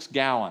almost 6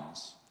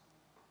 gallons.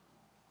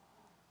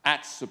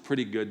 That's a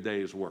pretty good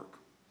day's work.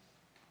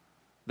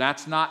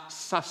 That's not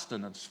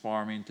sustenance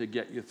farming to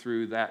get you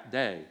through that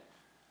day.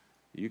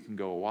 You can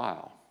go a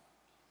while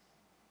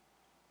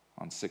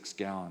on 6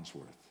 gallons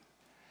worth.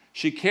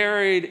 She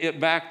carried it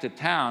back to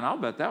town. I'll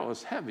bet that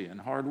was heavy and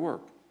hard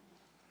work.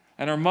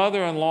 And her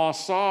mother-in-law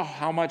saw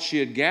how much she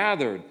had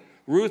gathered.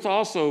 Ruth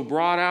also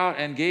brought out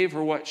and gave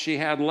her what she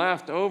had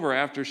left over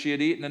after she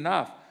had eaten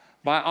enough.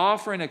 By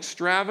offering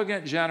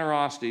extravagant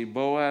generosity,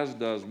 Boaz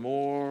does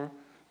more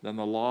than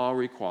the law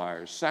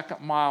requires.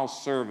 Second mile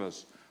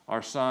service,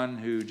 our son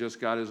who just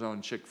got his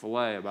own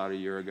Chick-fil-A about a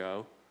year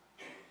ago,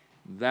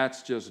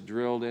 that's just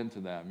drilled into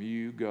them.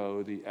 You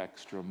go the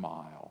extra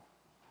mile.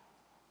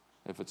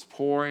 If it's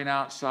pouring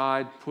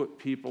outside, put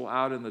people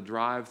out in the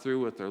drive-thru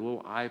with their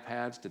little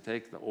iPads to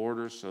take the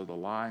orders so the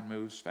line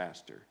moves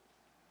faster.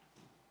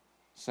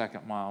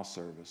 Second mile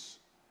service.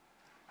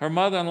 Her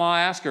mother-in-law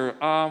asked her,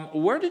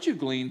 where did you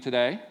glean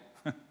today?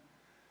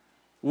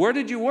 Where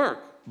did you work?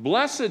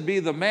 Blessed be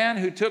the man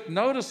who took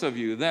notice of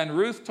you. Then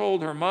Ruth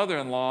told her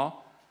mother-in-law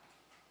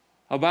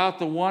about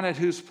the one at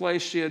whose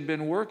place she had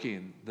been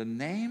working. The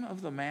name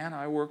of the man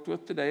I worked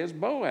with today is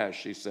Boaz,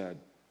 she said.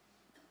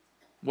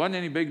 Wasn't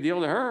any big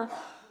deal to her.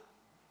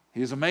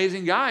 He's an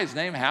amazing guy. His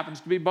name happens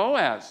to be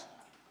Boaz.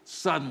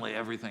 Suddenly,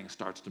 everything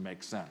starts to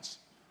make sense.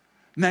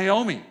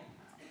 Naomi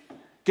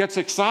gets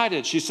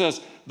excited. She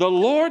says, the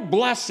Lord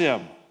bless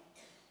him,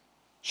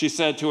 she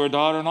said to her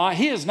daughter-in-law.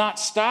 He has not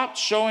stopped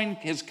showing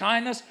his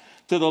kindness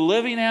to the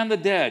living and the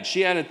dead.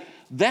 She added,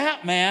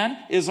 that man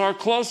is our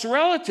close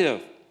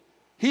relative.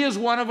 He is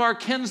one of our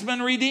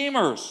kinsman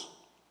redeemers.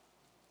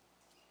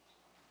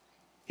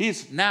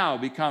 He's now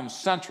become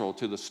central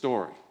to the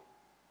story.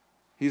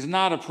 He's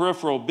not a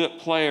peripheral bit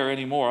player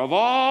anymore. Of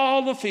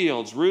all the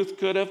fields Ruth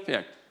could have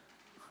picked,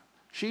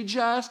 she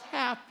just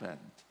happened.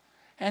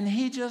 And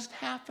he just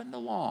happened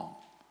along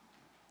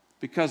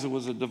because it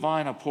was a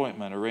divine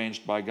appointment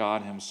arranged by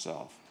God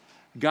himself.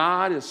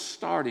 God is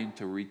starting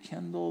to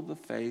rekindle the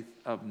faith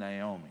of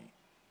Naomi.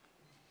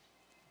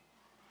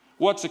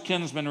 What's a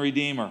kinsman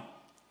redeemer?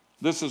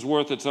 This is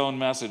worth its own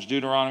message.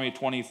 Deuteronomy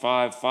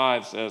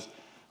 25:5 says,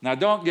 now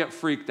don't get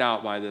freaked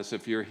out by this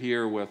if you're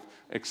here with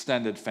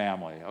extended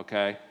family,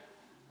 okay?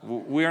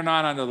 We're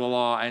not under the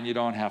law and you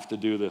don't have to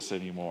do this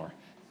anymore.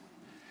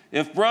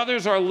 If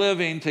brothers are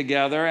living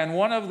together and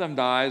one of them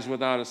dies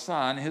without a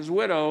son, his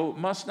widow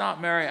must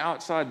not marry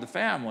outside the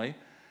family.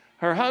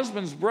 Her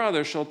husband's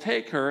brother shall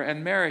take her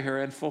and marry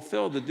her and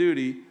fulfill the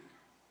duty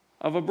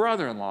of a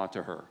brother-in-law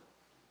to her.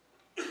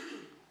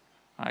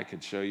 I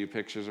could show you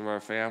pictures of our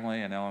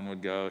family, and Ellen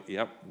would go,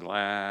 yep,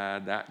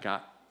 glad that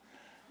got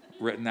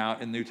written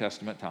out in New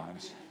Testament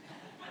times.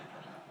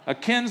 A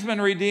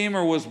kinsman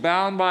redeemer was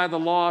bound by the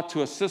law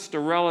to assist a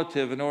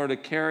relative in order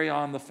to carry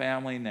on the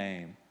family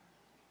name.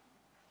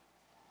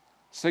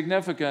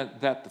 Significant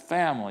that the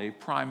family,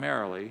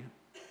 primarily,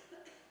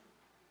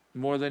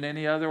 more than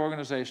any other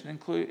organization,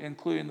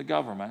 including the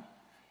government,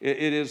 it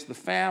is the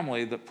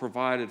family that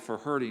provided for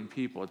hurting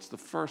people. It's the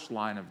first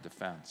line of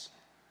defense.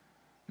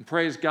 And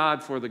praise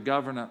God for the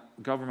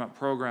government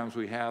programs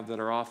we have that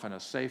are often a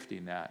safety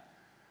net.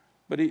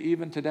 But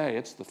even today,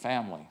 it's the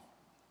family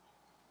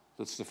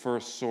that's the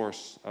first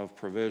source of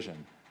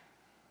provision.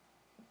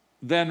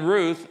 Then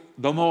Ruth,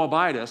 the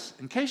Moabitess,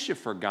 in case you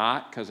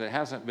forgot, because it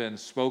hasn't been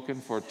spoken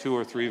for 2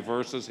 or 3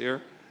 verses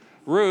here,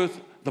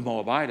 Ruth, the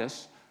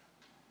Moabitess,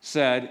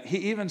 said, he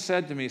even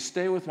said to me,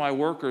 stay with my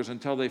workers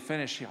until they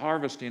finish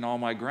harvesting all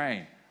my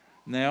grain.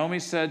 Naomi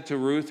said to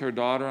Ruth, her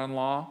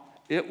daughter-in-law,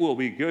 it will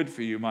be good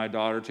for you, my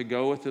daughter, to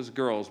go with his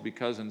girls,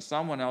 because in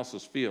someone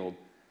else's field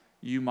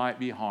you might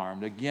be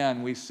harmed.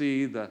 Again, we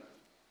see the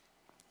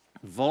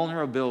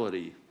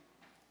vulnerability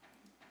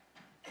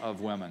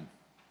of women.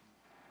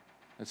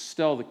 It's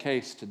still the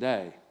case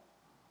today.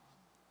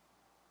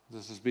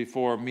 This is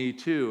before Me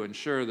Too, and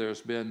sure,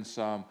 there's been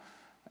some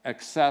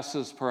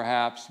excesses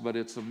perhaps, but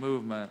it's a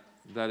movement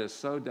that is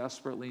so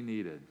desperately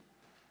needed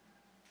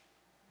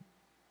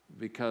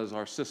because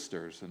our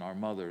sisters and our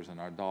mothers and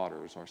our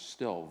daughters are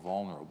still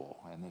vulnerable.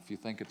 And if you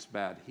think it's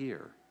bad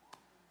here,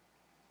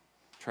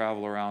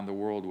 travel around the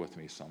world with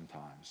me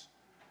sometimes.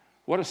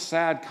 What a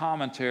sad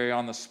commentary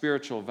on the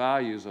spiritual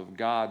values of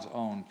God's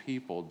own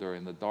people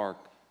during the dark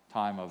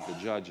time of the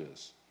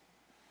Judges.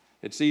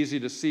 It's easy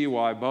to see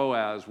why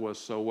Boaz was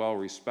so well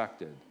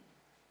respected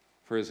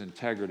for his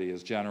integrity,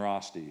 his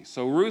generosity.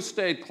 So Ruth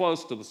stayed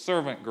close to the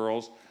servant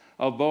girls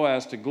of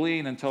Boaz to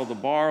glean until the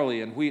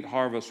barley and wheat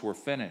harvests were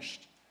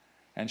finished.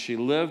 And she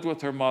lived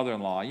with her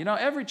mother-in-law. You know,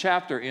 every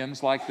chapter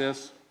ends like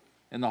this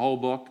in the whole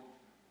book.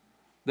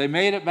 They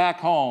made it back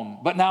home,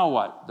 but now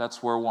what?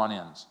 That's where one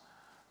ends.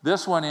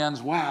 This one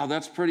ends, wow,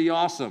 that's pretty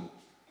awesome.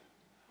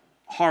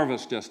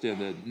 Harvest just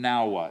ended,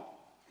 now what?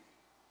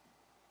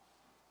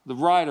 The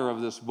writer of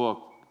this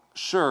book,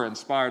 sure,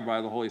 inspired by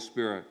the Holy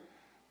Spirit,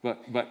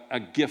 but a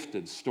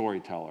gifted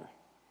storyteller,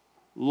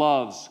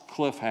 loves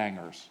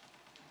cliffhangers.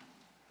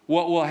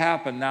 What will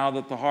happen now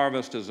that the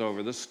harvest is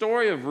over? The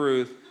story of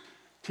Ruth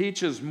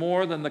teaches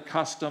more than the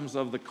customs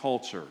of the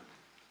culture.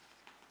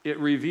 It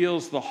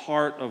reveals the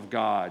heart of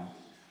God.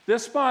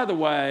 This, by the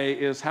way,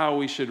 is how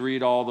we should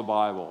read all the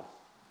Bible.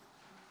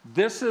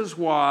 This is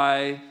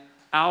why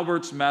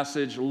Albert's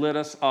message lit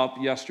us up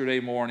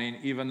yesterday morning,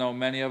 even though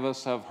many of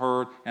us have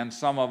heard and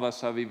some of us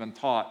have even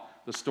taught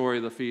the story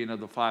of the feeding of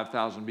the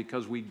 5,000,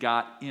 because we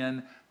got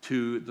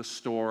into the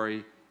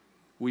story.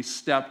 We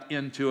stepped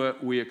into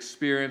it. We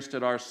experienced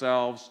it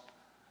ourselves.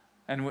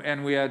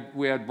 And we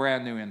had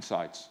brand new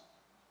insights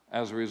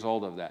as a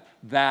result of that.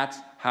 That's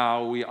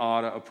how we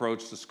ought to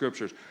approach the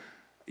Scriptures.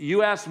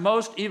 You ask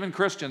most, even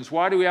Christians,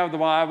 why do we have the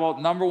Bible?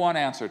 Number one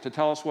answer, to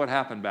tell us what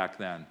happened back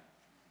then.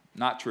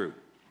 Not true.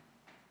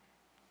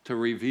 To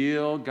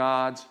reveal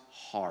God's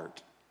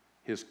heart,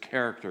 his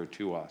character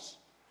to us.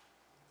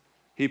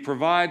 He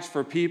provides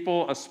for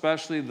people,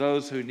 especially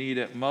those who need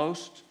it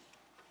most.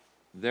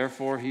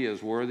 Therefore, he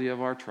is worthy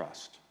of our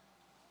trust.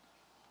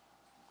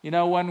 You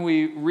know, when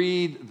we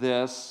read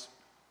this,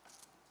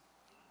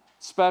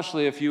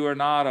 especially if you are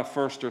not a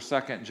first or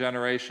second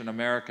generation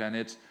American,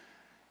 it's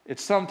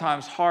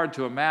sometimes hard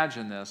to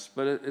imagine this,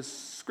 but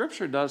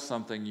Scripture does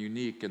something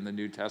unique in the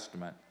New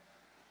Testament.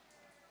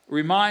 It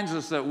reminds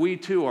us that we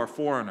too are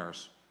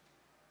foreigners.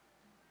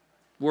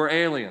 We're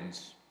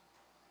aliens.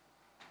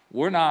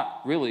 We're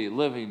not really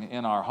living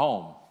in our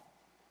home.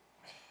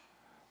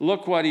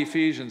 Look what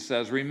Ephesians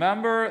says.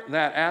 Remember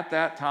that at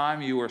that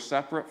time you were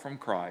separate from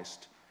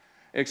Christ,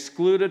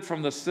 excluded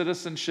from the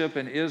citizenship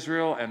in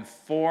Israel and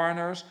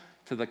foreigners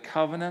to the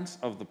covenants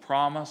of the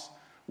promise,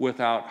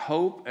 without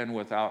hope and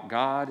without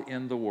God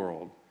in the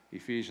world.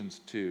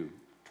 Ephesians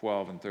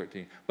 2:12 and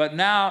 13. But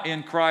now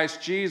in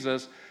Christ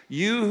Jesus,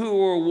 you who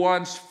were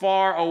once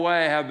far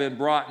away have been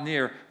brought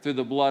near through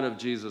the blood of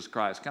Jesus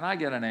Christ. Can I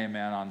get an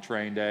amen on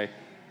train day?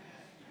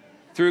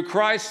 Through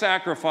Christ's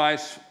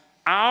sacrifice,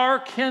 our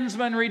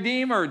kinsman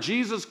redeemer,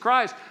 Jesus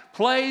Christ,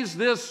 plays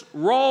this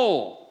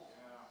role.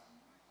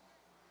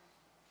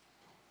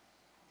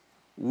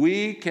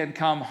 We can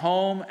come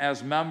home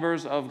as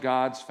members of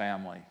God's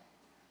family.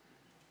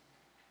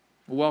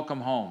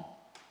 Welcome home.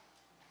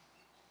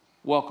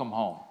 Welcome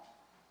home.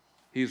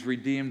 He's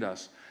redeemed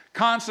us.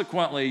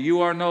 Consequently,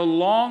 you are no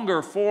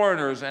longer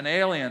foreigners and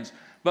aliens,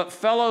 but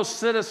fellow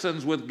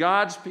citizens with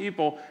God's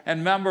people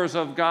and members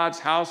of God's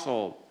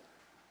household.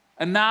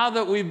 And now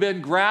that we've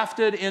been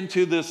grafted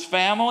into this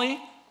family,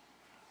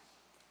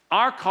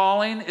 our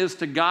calling is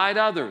to guide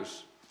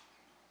others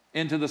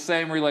into the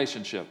same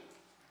relationship.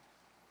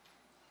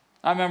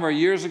 I remember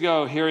years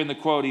ago hearing the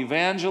quote,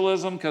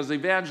 evangelism, because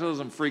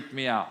evangelism freaked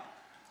me out.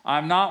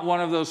 I'm not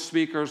one of those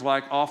speakers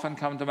like often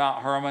come to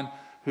Mount Hermon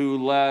who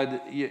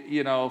led,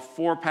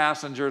 4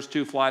 passengers,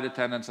 2 flight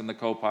attendants, and the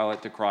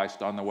co-pilot to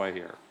Christ on the way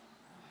here.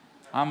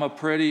 I'm a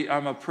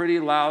pretty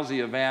lousy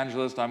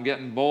evangelist. I'm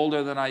getting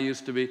bolder than I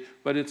used to be,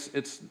 but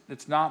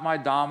it's not my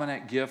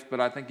dominant gift,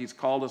 but I think he's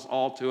called us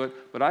all to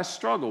it. But I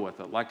struggle with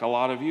it like a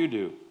lot of you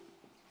do.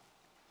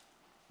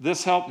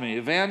 This helped me.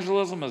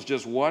 Evangelism is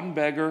just one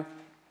beggar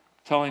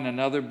telling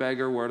another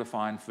beggar where to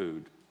find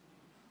food.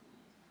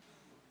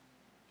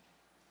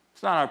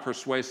 It's not our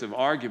persuasive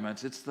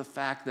arguments. It's the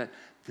fact that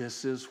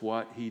this is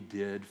what he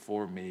did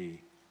for me.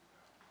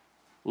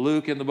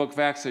 Luke in the book of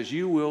Acts says,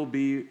 you will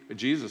be,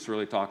 Jesus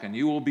really talking,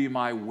 you will be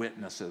my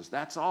witnesses.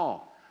 That's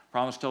all.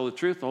 Promise to tell the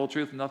truth, the whole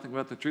truth, and nothing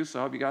but the truth. So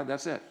help you God,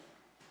 that's it.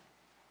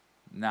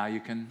 Now you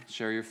can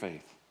share your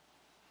faith.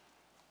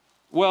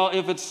 Well,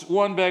 if it's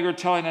one beggar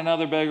telling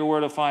another beggar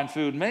where to find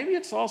food, maybe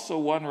it's also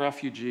one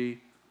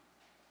refugee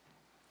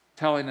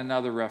telling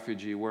another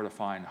refugee where to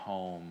find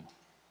home.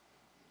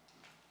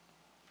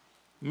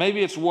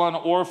 Maybe it's one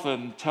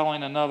orphan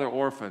telling another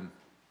orphan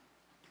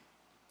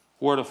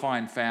where to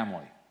find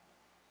family.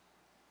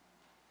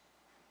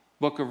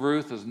 Book of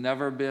Ruth has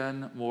never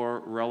been more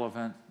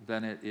relevant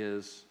than it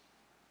is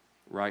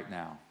right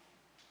now.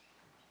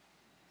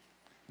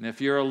 And if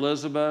you're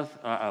Elizabeth,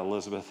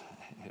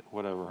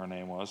 whatever her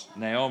name was,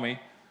 Naomi,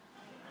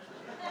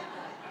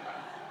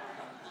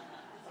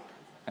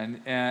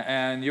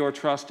 and your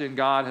trust in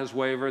God has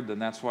wavered, then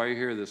that's why you're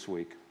here this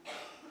week.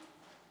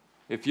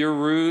 If you're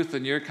Ruth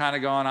and you're kind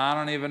of going, I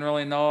don't even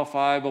really know if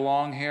I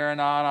belong here or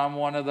not. I'm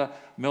one of the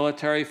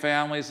military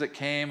families that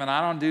came, and I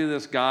don't do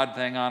this God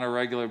thing on a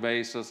regular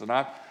basis, and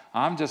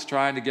I'm just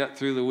trying to get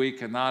through the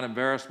week and not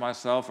embarrass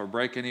myself or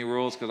break any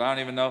rules because I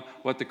don't even know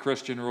what the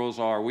Christian rules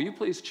are. Will you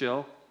please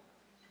chill?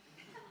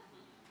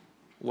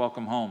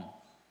 Welcome home.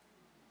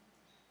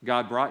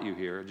 God brought you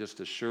here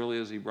just as surely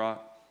as he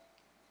brought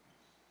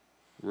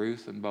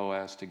Ruth and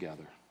Boaz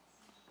together.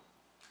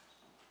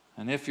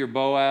 And if you're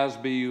Boaz,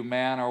 be you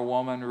man or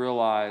woman,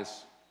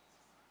 realize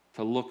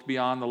to look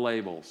beyond the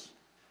labels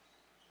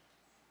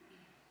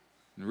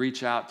and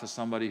reach out to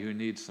somebody who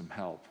needs some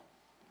help,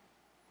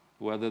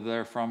 whether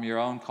they're from your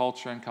own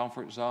culture and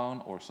comfort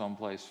zone or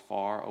someplace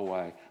far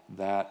away.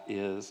 That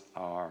is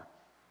our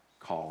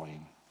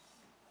calling.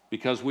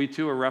 Because we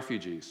too are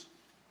refugees.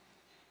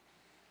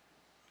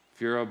 If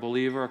you're a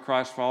believer, a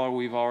Christ follower,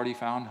 we've already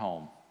found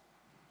home.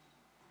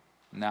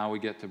 Now we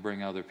get to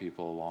bring other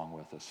people along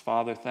with us.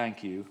 Father,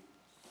 thank you.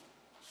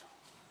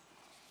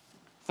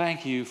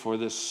 Thank you for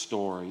this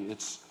story.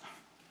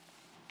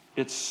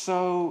 It's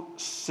so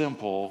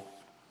simple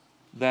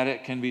that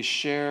it can be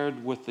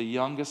shared with the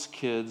youngest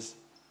kids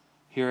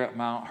here at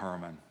Mount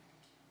Hermon.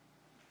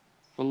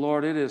 But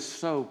Lord, it is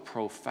so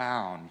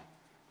profound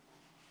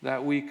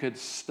that we could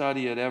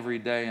study it every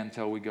day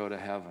until we go to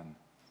heaven.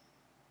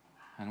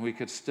 And we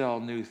could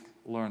still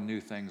learn new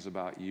things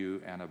about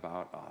you and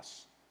about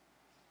us.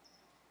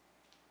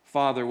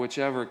 Father,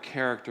 whichever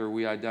character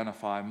we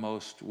identify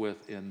most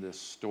with in this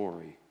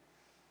story,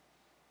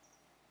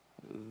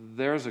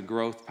 there's a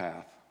growth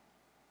path.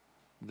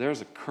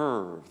 There's a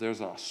curve.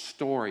 There's a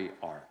story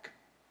arc.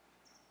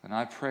 And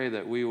I pray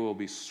that we will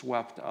be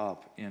swept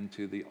up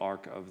into the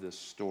arc of this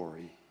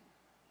story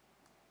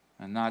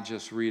and not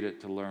just read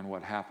it to learn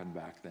what happened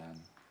back then,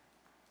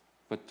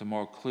 but to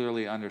more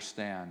clearly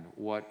understand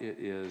what it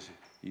is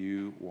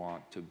you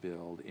want to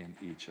build in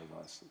each of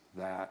us,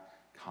 that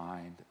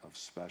kind of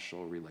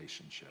special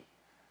relationship.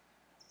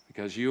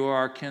 Because you are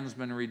our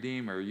kinsman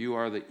redeemer. You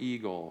are the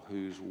eagle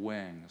whose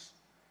wings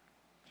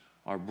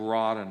are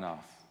broad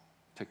enough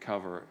to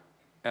cover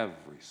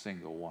every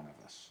single one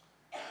of us,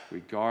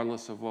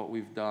 regardless of what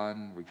we've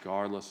done,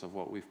 regardless of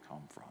what we've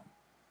come from.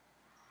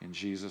 In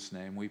Jesus'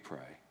 name we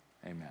pray.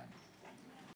 Amen.